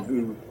song and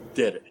who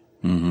did it.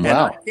 And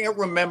I can't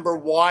remember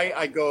why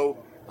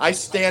I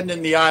stand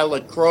in the aisle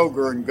at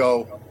Kroger and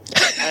go,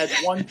 I had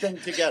one thing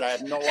to get. I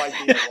have no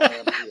idea why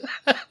I'm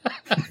here.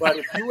 But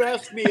if you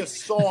ask me a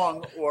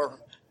song or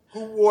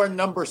who wore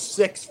number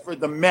 6 for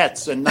the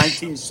Mets in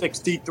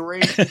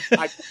 1963,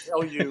 I can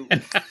tell you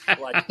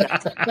like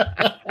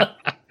that.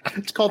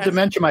 It's called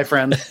dementia, my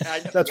friend.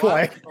 That's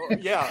why.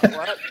 Yeah.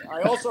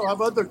 I also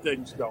have other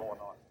things going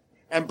on.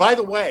 And by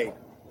the way,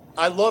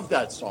 I love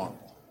that song,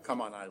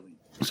 Come On, Eileen.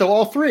 So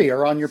all 3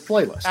 are on your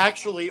playlist.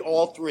 Actually,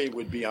 all 3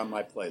 would be on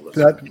my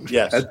playlist.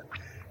 Yes.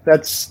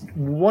 That's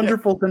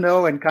wonderful to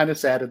know and kind of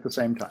sad at the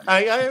same time.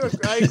 I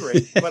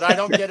agree, but I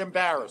don't get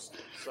embarrassed.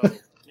 So,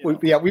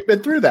 we've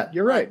been through that.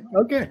 You're right.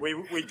 Okay.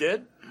 We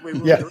did? We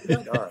were through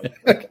that? All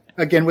right.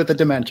 Again with the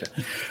dementia.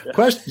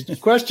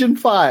 Question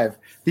 5.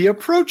 The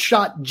approach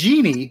shot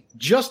genie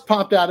just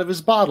popped out of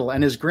his bottle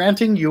and is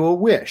granting you a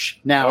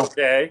wish. Now,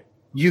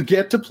 you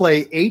get to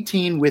play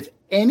 18 with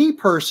any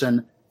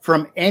person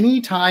from any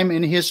time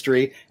in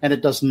history, and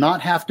it does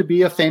not have to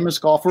be a famous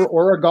golfer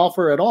or a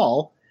golfer at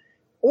all,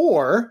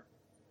 or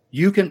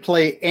you can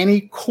play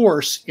any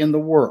course in the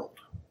world.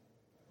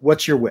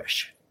 What's your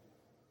wish?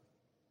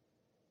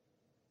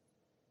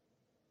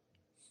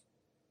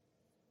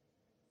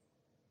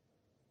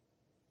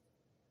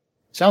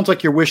 Sounds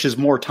like your wish is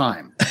more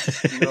time.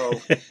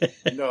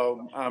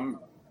 No, I'm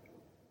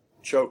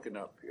choking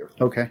up here.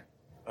 Okay.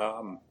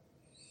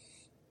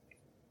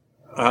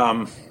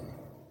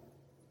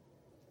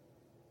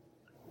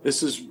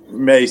 This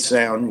may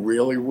sound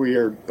really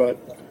weird, but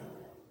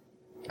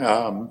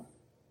I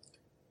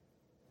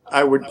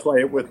would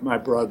play it with my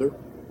brother,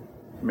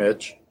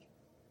 Mitch,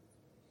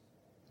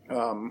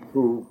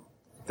 who,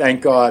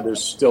 thank God,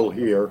 is still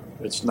here.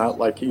 It's not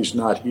like he's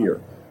not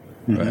here.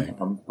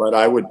 But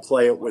I would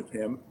play it with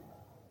him.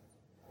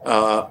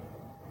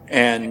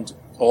 And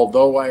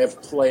although I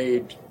have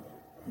played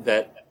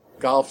that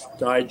Golf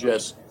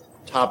Digest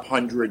top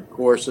 100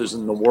 courses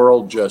in the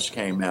world just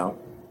came out,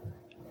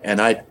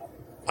 and I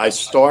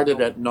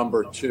started at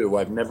number 2.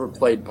 I've never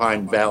played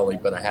Pine Valley,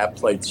 but I have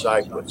played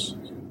Cypress.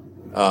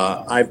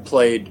 I've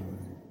played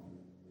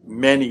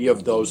many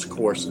of those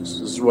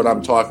courses. This is what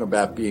I'm talking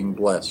about, being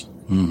blessed.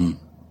 The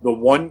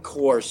one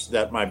course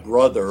that my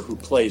brother, who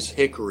plays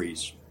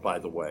Hickories, by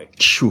the way,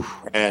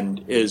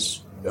 and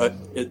is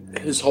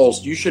his whole.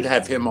 You should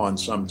have him on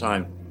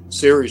sometime,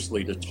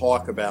 seriously, to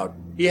talk about.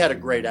 He had a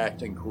great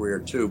acting career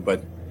too,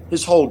 but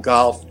his whole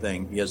golf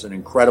thing. He has an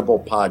incredible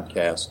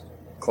podcast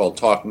called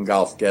Talking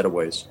Golf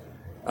Getaways.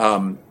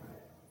 The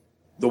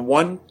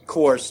one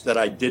course that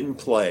I didn't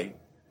play,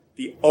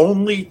 the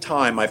only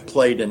time I've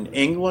played in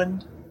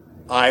England,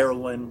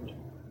 Ireland,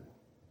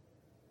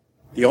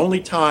 the only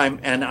time,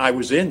 and I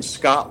was in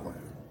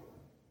Scotland.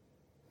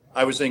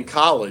 I was in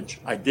college.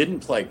 I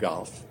didn't play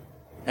golf.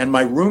 And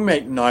my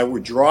roommate and I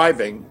were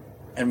driving,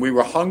 and we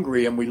were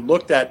hungry, and we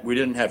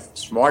didn't have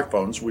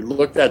smartphones. We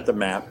looked at the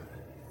map,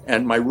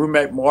 and my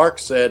roommate Mark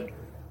said,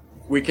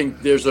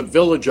 there's a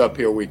village up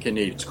here we can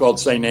eat. It's called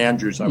St.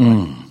 Andrews.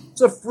 I'm like,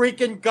 it's a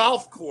freaking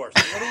golf course.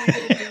 What are we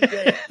going to do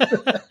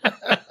there?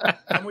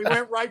 And we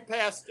went right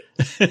past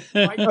it.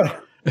 Right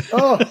there.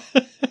 Oh.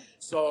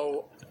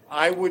 So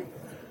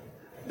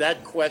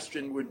that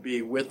question would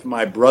be with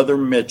my brother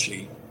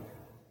Mitchie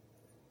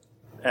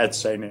at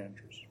St.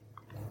 Andrews.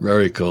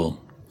 Very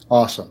cool.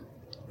 Awesome.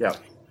 Yeah.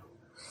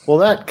 Well,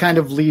 that kind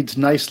of leads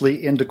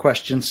nicely into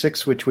question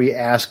 6, which we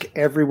ask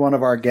every one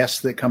of our guests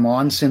that come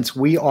on. Since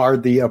we are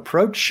the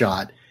Approach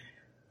Shot,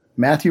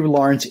 Matthew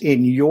Lawrence,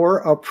 in your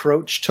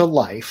approach to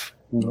life,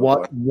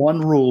 what one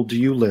rule do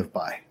you live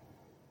by?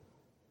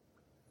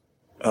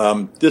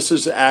 This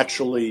is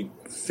actually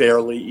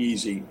fairly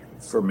easy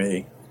for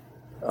me.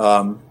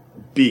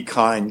 Be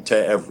kind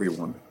to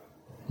everyone.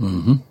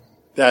 Mm-hmm.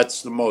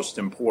 That's the most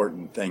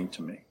important thing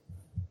to me.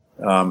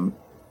 And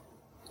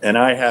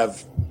I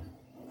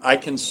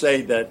can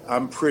say that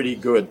I'm pretty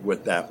good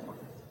with that one.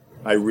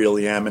 I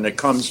really am. And it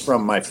comes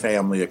from my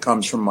family. It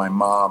comes from my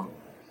mom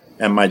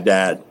and my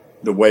dad,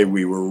 the way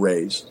we were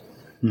raised.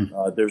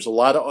 There's a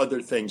lot of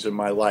other things in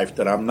my life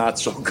that I'm not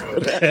so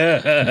good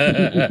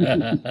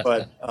at.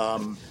 But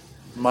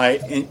my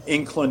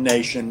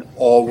inclination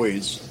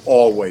always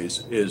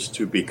is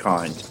to be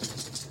kind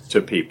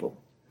to people.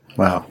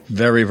 Wow.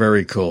 Very,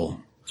 very cool.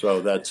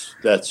 So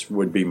that's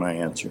would be my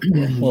answer.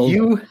 Well,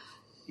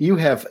 you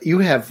have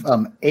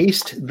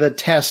aced the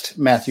test,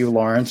 Matthew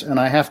Lawrence, and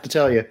I have to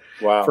tell you,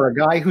 wow. For a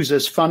guy who's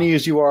as funny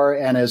as you are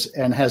and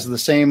has the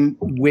same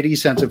witty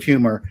sense of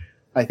humor,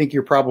 I think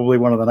you're probably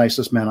one of the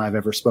nicest men I've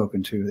ever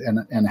spoken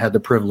to and had the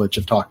privilege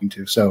of talking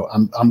to. So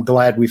I'm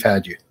glad we've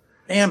had you.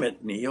 Damn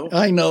it, Neil.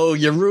 I know.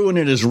 You're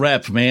ruining his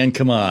rep, man.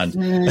 Come on.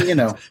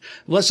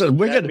 Listen,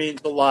 that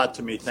means a lot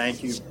to me.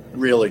 Thank you.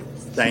 Really.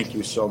 Thank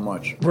you so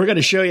much. We're going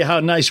to show you how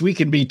nice we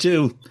can be,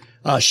 too.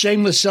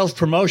 Shameless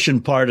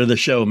self-promotion part of the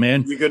show,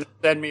 man. You going to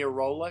send me a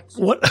Rolex?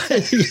 What?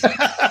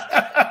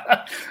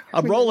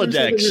 A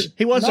Rolodex.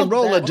 He wants a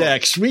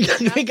Rolodex. We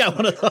got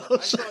one of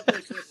those.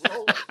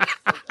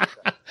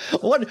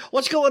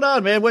 What's going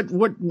on, man? What?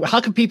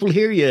 How can people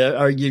hear you?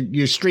 Are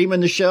you streaming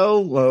the show?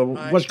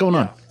 What's going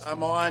on?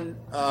 I'm on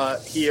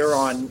here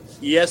on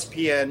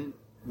ESPN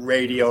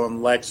Radio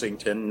in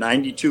Lexington,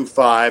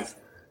 92.5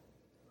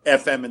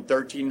 FM and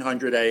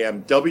 1300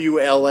 AM.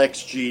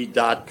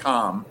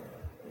 WLXG.com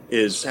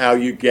is how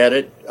you get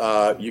it.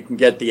 You can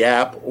get the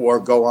app or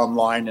go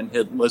online and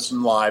hit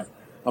listen live.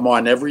 I'm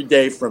on every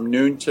day from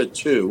noon to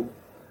 2.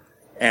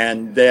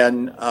 And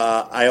then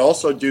I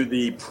also do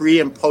the pre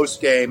and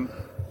post game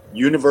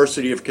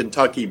University of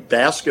Kentucky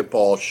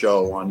basketball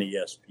show on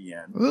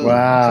ESPN.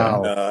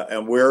 Wow.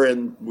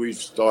 And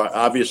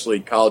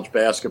obviously college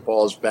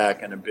basketball is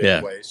back in a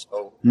big way.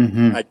 So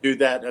I do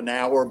that an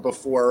hour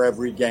before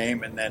every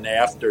game and then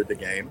after the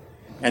game.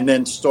 And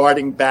then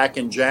starting back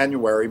in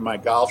January, my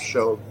golf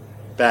show,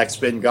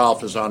 Backspin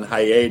Golf, is on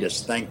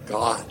hiatus. Thank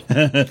God.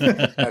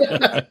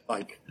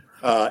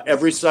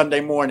 Every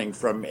Sunday morning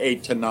from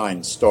 8 to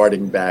 9,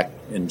 starting back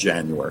in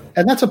January.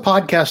 And that's a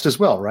podcast as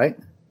well, right?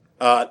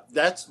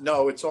 It's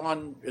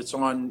on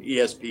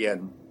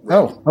ESPN.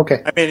 Oh,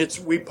 okay. I mean,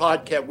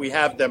 we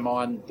have them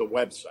on the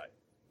website.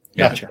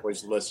 Gotcha.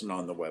 Always listen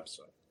on the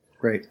website.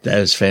 Great. That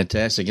is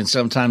fantastic. And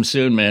sometime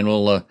soon, man,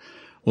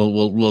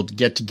 we'll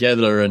get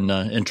together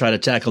and try to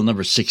tackle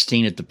number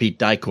 16 at the Pete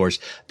Dye course,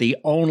 the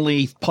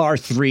only par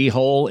 3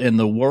 hole in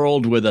the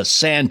world with a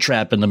sand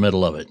trap in the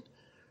middle of it.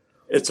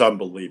 It's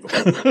unbelievable.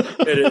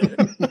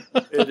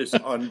 It is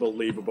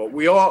unbelievable.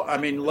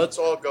 Let's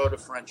all go to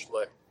French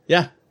Lick.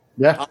 Yeah.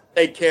 I'll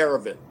take care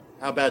of it.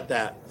 How about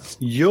that?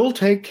 You'll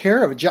take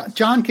care of it.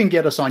 John can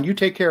get us on. You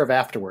take care of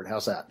afterward.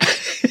 How's that?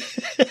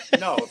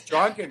 No, if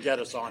John can get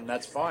us on,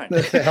 that's fine.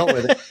 The hell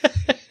with it.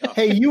 No.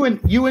 Hey, you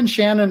and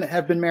Shannon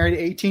have been married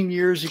 18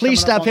 years. Please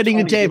stop hitting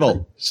the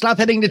table. Stop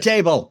hitting the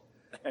table.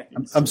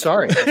 I'm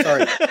sorry.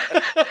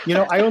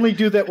 I only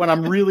do that when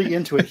I'm really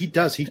into it. He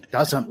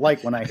doesn't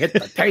like when I hit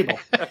the table,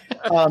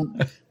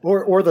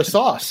 or the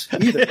sauce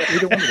either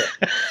one of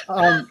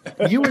them.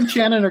 You and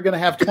Shannon are going to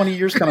have 20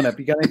 years coming up.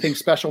 You got anything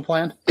special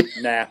planned?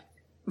 Nah.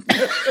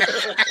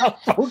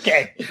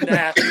 Okay.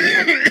 Nah.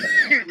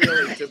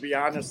 Really, to be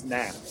honest,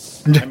 nah.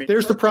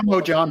 There's the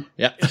promo, John.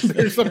 Yeah.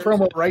 There's the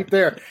promo right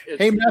there.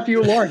 Hey,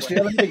 Matthew Lawrence, do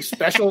you have anything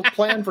special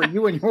planned for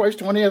you and your wife's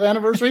 20th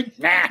anniversary?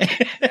 Nah.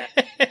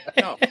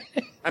 No.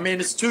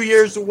 It's 2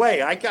 years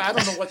away. I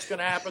don't know what's going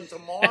to happen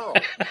tomorrow.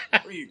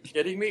 Are you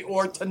kidding me?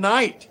 Or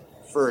tonight.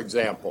 for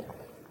example.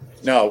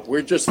 No,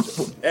 we're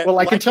just. Well,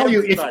 I can tell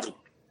you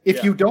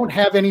if you don't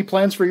have any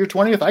plans for your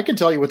 20th, I can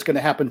tell you what's going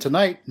to happen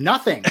tonight.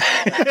 Nothing.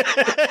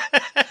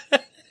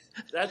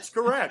 That's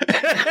correct.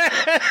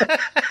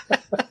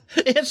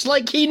 It's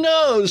like he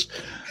knows.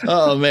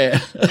 Oh, man.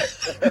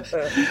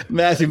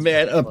 Matthew,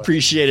 man,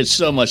 appreciate it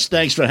so much.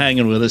 Thanks for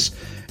hanging with us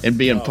and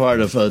being part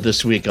of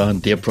this week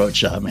on The Approach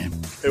Shot, man.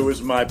 It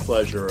was my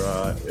pleasure.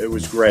 It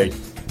was great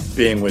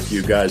being with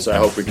you guys. I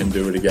hope we can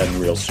do it again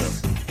real soon.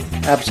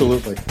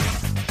 Absolutely.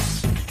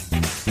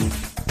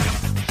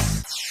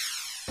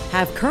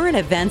 Have current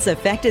events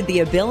affected the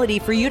ability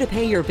for you to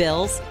pay your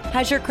bills?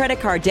 Has your credit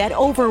card debt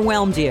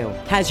overwhelmed you?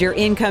 Has your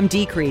income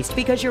decreased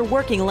because you're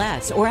working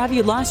less, or have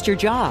you lost your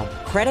job?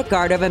 Credit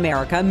Card of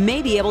America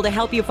may be able to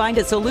help you find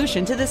a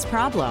solution to this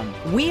problem.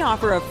 We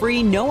offer a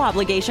free,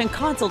 no-obligation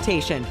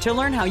consultation to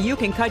learn how you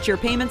can cut your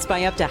payments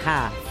by up to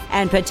half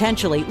and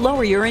potentially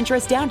lower your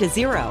interest down to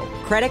zero.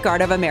 Credit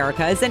Card of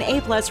America is an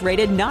A+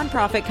 rated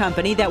nonprofit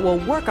company that will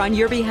work on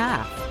your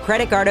behalf.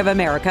 Credit Card of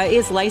America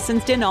is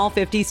licensed in all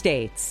 50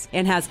 states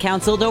and has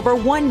counseled over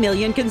 1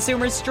 million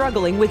consumers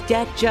struggling with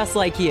debt just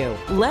like you.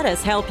 Let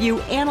us help you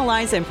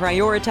analyze and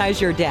prioritize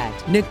your debt,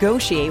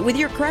 negotiate with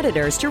your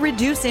creditors to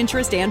reduce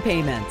interest and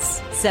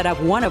payments, set up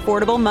one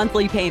affordable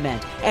monthly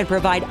payment, and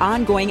provide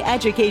ongoing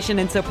education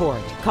and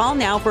support. Call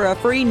now for a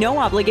free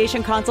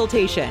no-obligation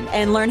consultation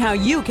and learn how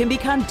you can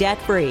become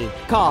debt-free.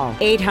 Call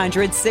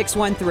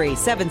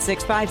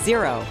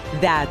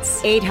 800-613-7650.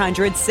 That's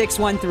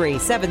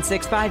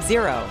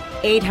 800-613-7650.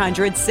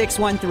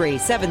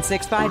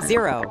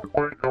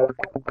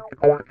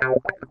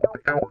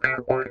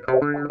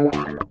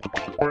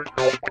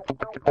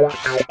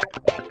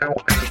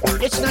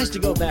 It's nice to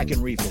go back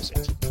and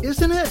revisit.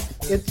 Isn't it?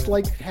 It's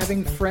like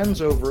having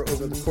friends over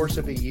the course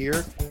of a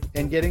year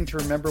and getting to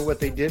remember what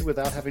they did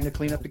without having to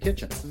clean up the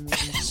kitchen.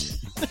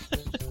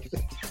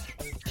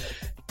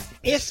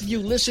 If you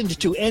listened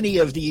to any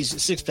of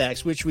these six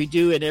packs, which we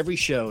do in every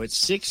show, it's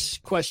 6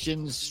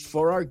 questions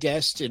for our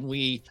guests, and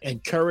we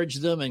encourage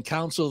them and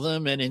counsel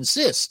them and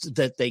insist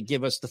that they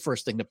give us the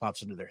first thing that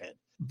pops into their head.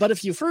 But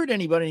if you've heard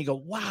anybody and you go,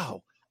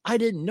 wow, I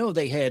didn't know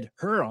they had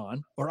her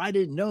on, or I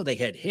didn't know they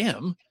had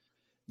him,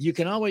 you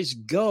can always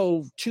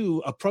go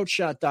to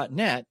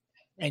approachshot.net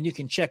and you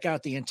can check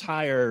out the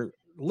entire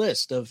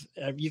list of,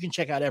 you can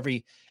check out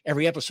every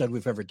episode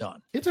we've ever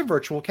done. It's a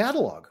virtual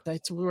catalog.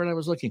 That's the word I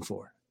was looking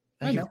for.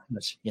 I know.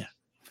 Yeah.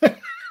 I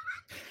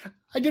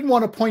didn't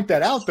want to point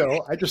that out,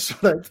 though. I just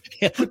sort of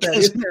put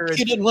that in there.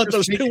 You didn't want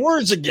those 2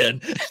 words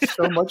again.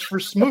 So much for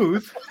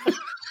smooth.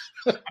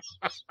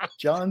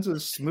 John's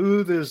as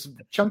smooth as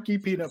chunky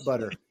peanut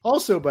butter.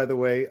 Also, by the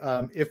way,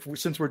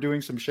 since we're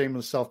doing some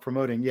shameless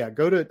self-promoting,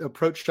 go to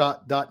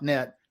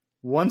approachshot.net.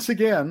 Once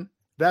again,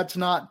 that's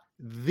not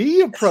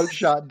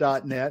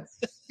theapproachshot.net.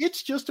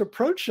 It's just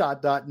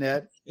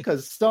approachshot.net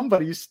because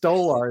somebody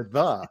stole our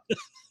the.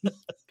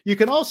 You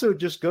can also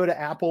just go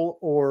to Apple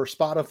or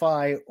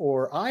Spotify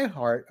or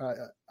iHeart,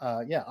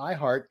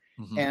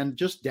 and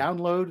just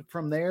download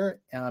from there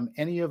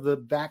any of the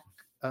back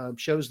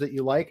shows that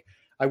you like.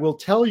 I will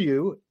tell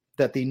you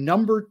that the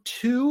number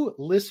 2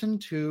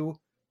 listened to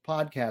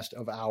podcast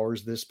of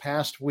ours this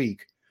past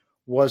week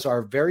was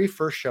our very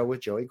first show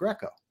with Joey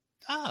Greco.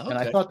 Oh, okay. And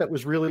I thought that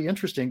was really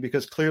interesting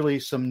because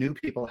clearly some new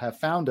people have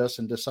found us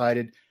and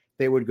decided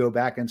they would go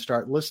back and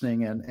start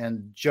listening.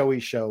 And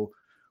Joey's show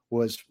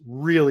was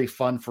really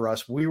fun for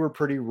us. We were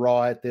pretty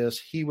raw at this.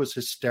 He was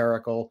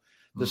hysterical.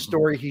 The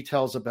story he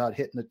tells about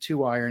hitting a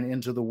 2-iron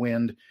into the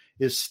wind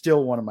is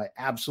still one of my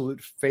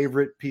absolute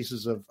favorite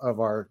pieces of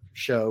our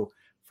show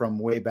from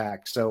way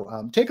back.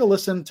 So take a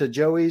listen to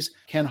Joey's,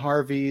 Ken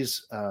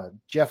Harvey's,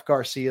 Jeff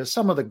Garcia,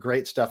 some of the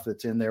great stuff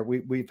that's in there.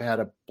 We've had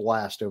a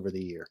blast over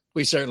the year.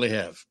 We certainly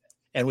have.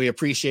 And we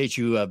appreciate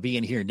you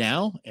being here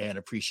now and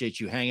appreciate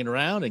you hanging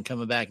around and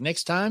coming back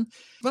next time.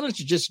 Why don't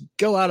you just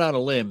go out on a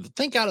limb,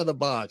 think out of the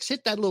box,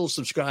 hit that little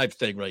subscribe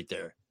thing right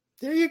there.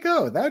 There you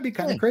go. That would be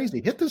kind of crazy.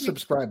 Hit the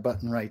subscribe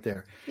button right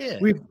there. Yeah.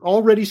 We've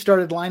already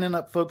started lining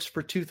up folks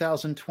for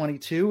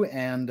 2022.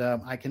 And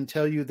I can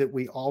tell you that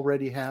we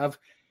already have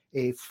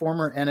a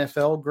former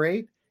NFL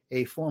great,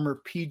 a former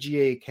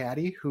PGA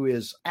caddy who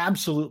is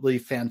absolutely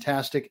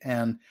fantastic,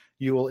 and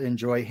you will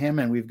enjoy him.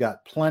 And we've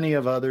got plenty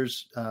of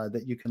others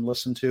that you can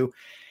listen to.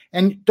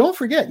 And don't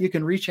forget, you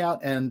can reach out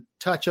and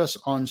touch us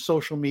on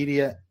social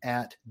media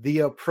at The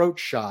Approach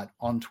Shot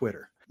on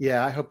Twitter.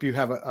 Yeah, I hope you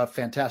have a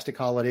fantastic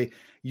holiday.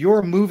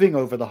 You're moving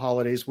over the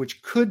holidays,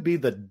 which could be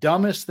the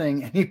dumbest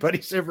thing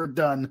anybody's ever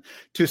done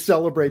to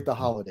celebrate the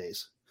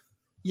holidays.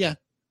 Yeah,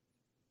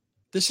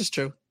 this is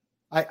true.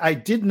 I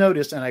did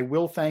notice, and I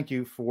will thank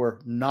you for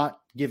not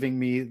giving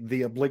me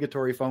the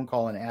obligatory phone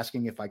call and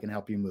asking if I can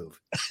help you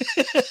move.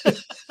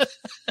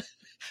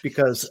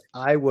 Because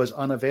I was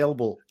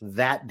unavailable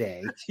that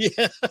day,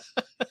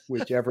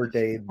 whichever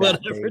day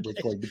that day was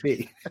going to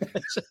be.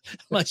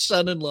 My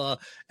son-in-law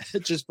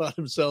just bought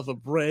himself a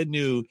brand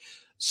new,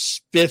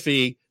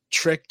 spiffy,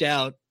 tricked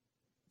out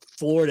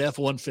Ford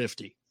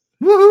F-150.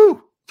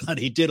 Woohoo! But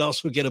he did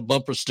also get a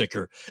bumper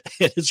sticker.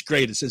 And it's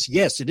great. It says,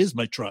 yes, it is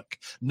my truck.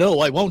 No,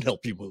 I won't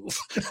help you move.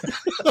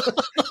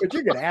 But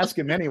you're going to ask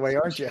him anyway,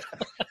 aren't you?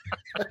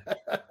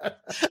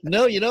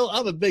 No,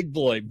 I'm a big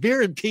boy.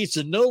 Beer and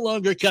pizza no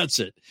longer cuts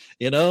it.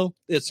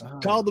 It's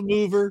call the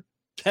mover,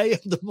 pay him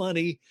the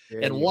money,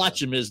 and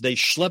watch him as they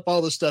schlep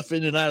all the stuff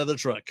in and out of the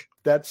truck.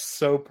 That's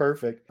so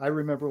perfect. I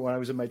remember when I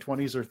was in my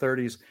 20s or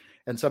 30s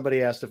and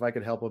somebody asked if I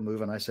could help them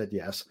move, and I said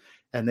yes.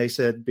 And they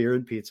said beer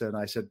and pizza, and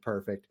I said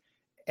perfect.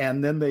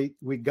 And then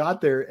we got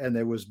there, and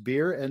there was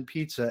beer and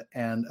pizza,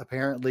 and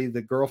apparently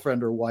the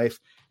girlfriend or wife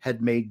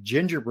had made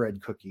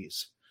gingerbread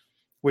cookies,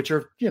 which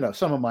are,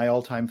 some of my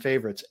all-time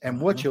favorites.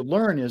 And what you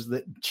learn is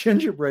that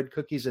gingerbread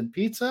cookies and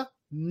pizza,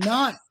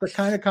 not the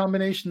kind of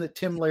combination that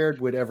Tim Laird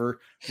would ever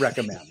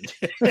recommend.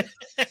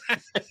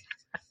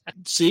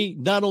 See,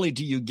 not only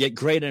do you get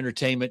great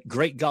entertainment,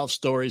 great golf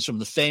stories from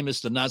the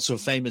famous, the not so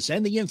famous,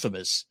 and the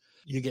infamous,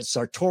 you get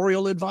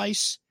sartorial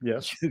advice.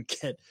 Yes.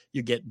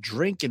 You get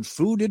drink and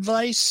food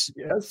advice.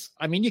 Yes.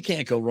 I mean, you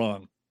can't go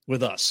wrong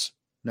with us.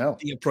 No.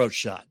 The Approach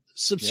Shot.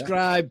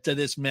 Subscribe to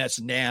this mess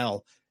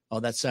now. Oh,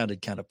 that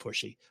sounded kind of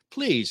pushy.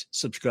 Please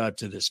subscribe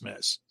to this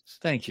mess.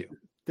 Thank you.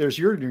 There's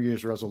your New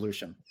Year's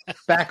resolution.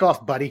 Back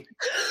off, buddy.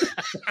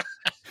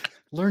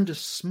 Learn to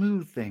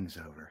smooth things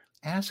over.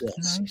 Ask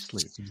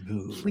nicely.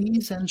 Smooth.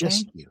 Please and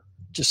thank you.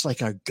 Just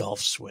like our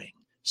golf swing.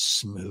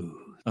 Smooth.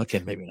 Okay,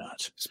 maybe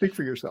not. Speak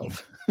for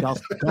yourself.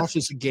 Golf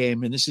is a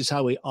game, and this is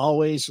how we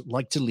always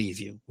like to leave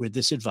you with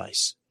this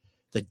advice,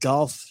 that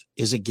golf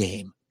is a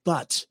game,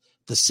 but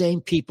the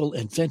same people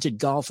invented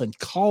golf and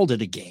called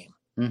it a game,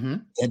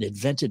 and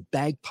invented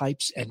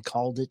bagpipes and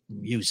called it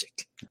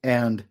music.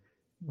 And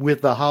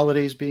with the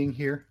holidays being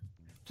here,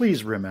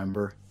 please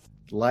remember,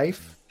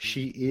 life,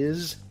 she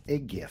is a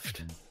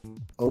gift.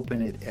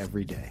 Open it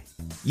every day.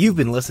 You've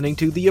been listening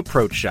to The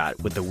Approach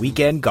Shot with the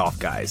Weekend Golf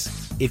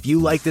Guys. If you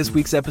like this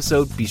week's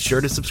episode, be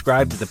sure to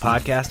subscribe to the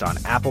podcast on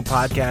Apple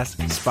Podcasts,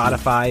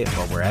 Spotify,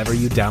 or wherever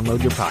you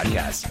download your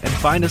podcasts. And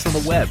find us on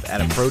the web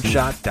at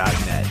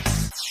approachshot.net.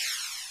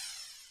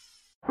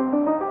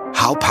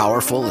 How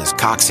powerful is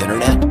Cox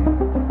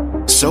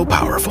Internet? So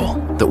powerful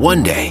that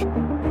one day,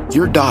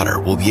 your daughter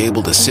will be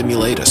able to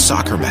simulate a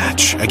soccer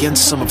match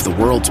against some of the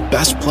world's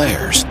best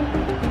players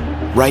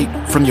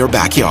right from your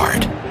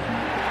backyard.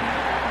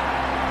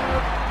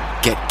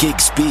 Get gig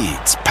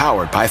speeds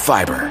powered by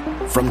fiber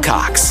from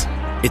Cox.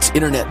 It's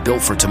internet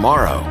built for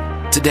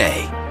tomorrow,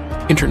 today.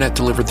 Internet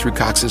delivered through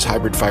Cox's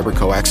hybrid fiber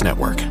coax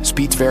network.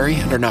 Speeds vary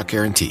and are not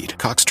guaranteed.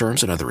 Cox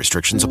terms and other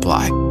restrictions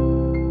apply.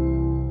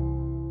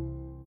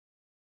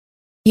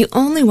 You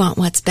only want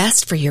what's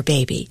best for your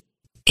baby.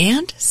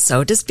 And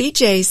so does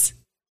BJ's.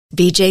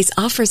 BJ's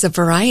offers a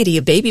variety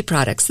of baby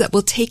products that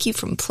will take you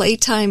from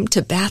playtime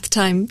to bath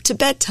time to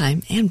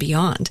bedtime and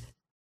beyond.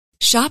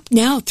 Shop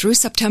now through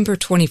September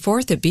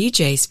 24th at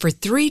BJ's for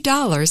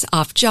 $3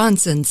 off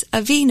Johnson's,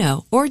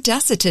 Aveeno, or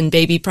Desitin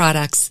baby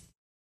products.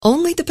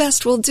 Only the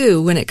best will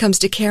do when it comes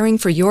to caring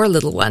for your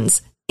little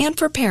ones, and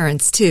for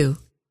parents too.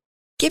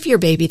 Give your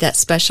baby that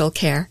special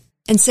care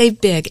and save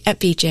big at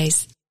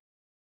BJ's.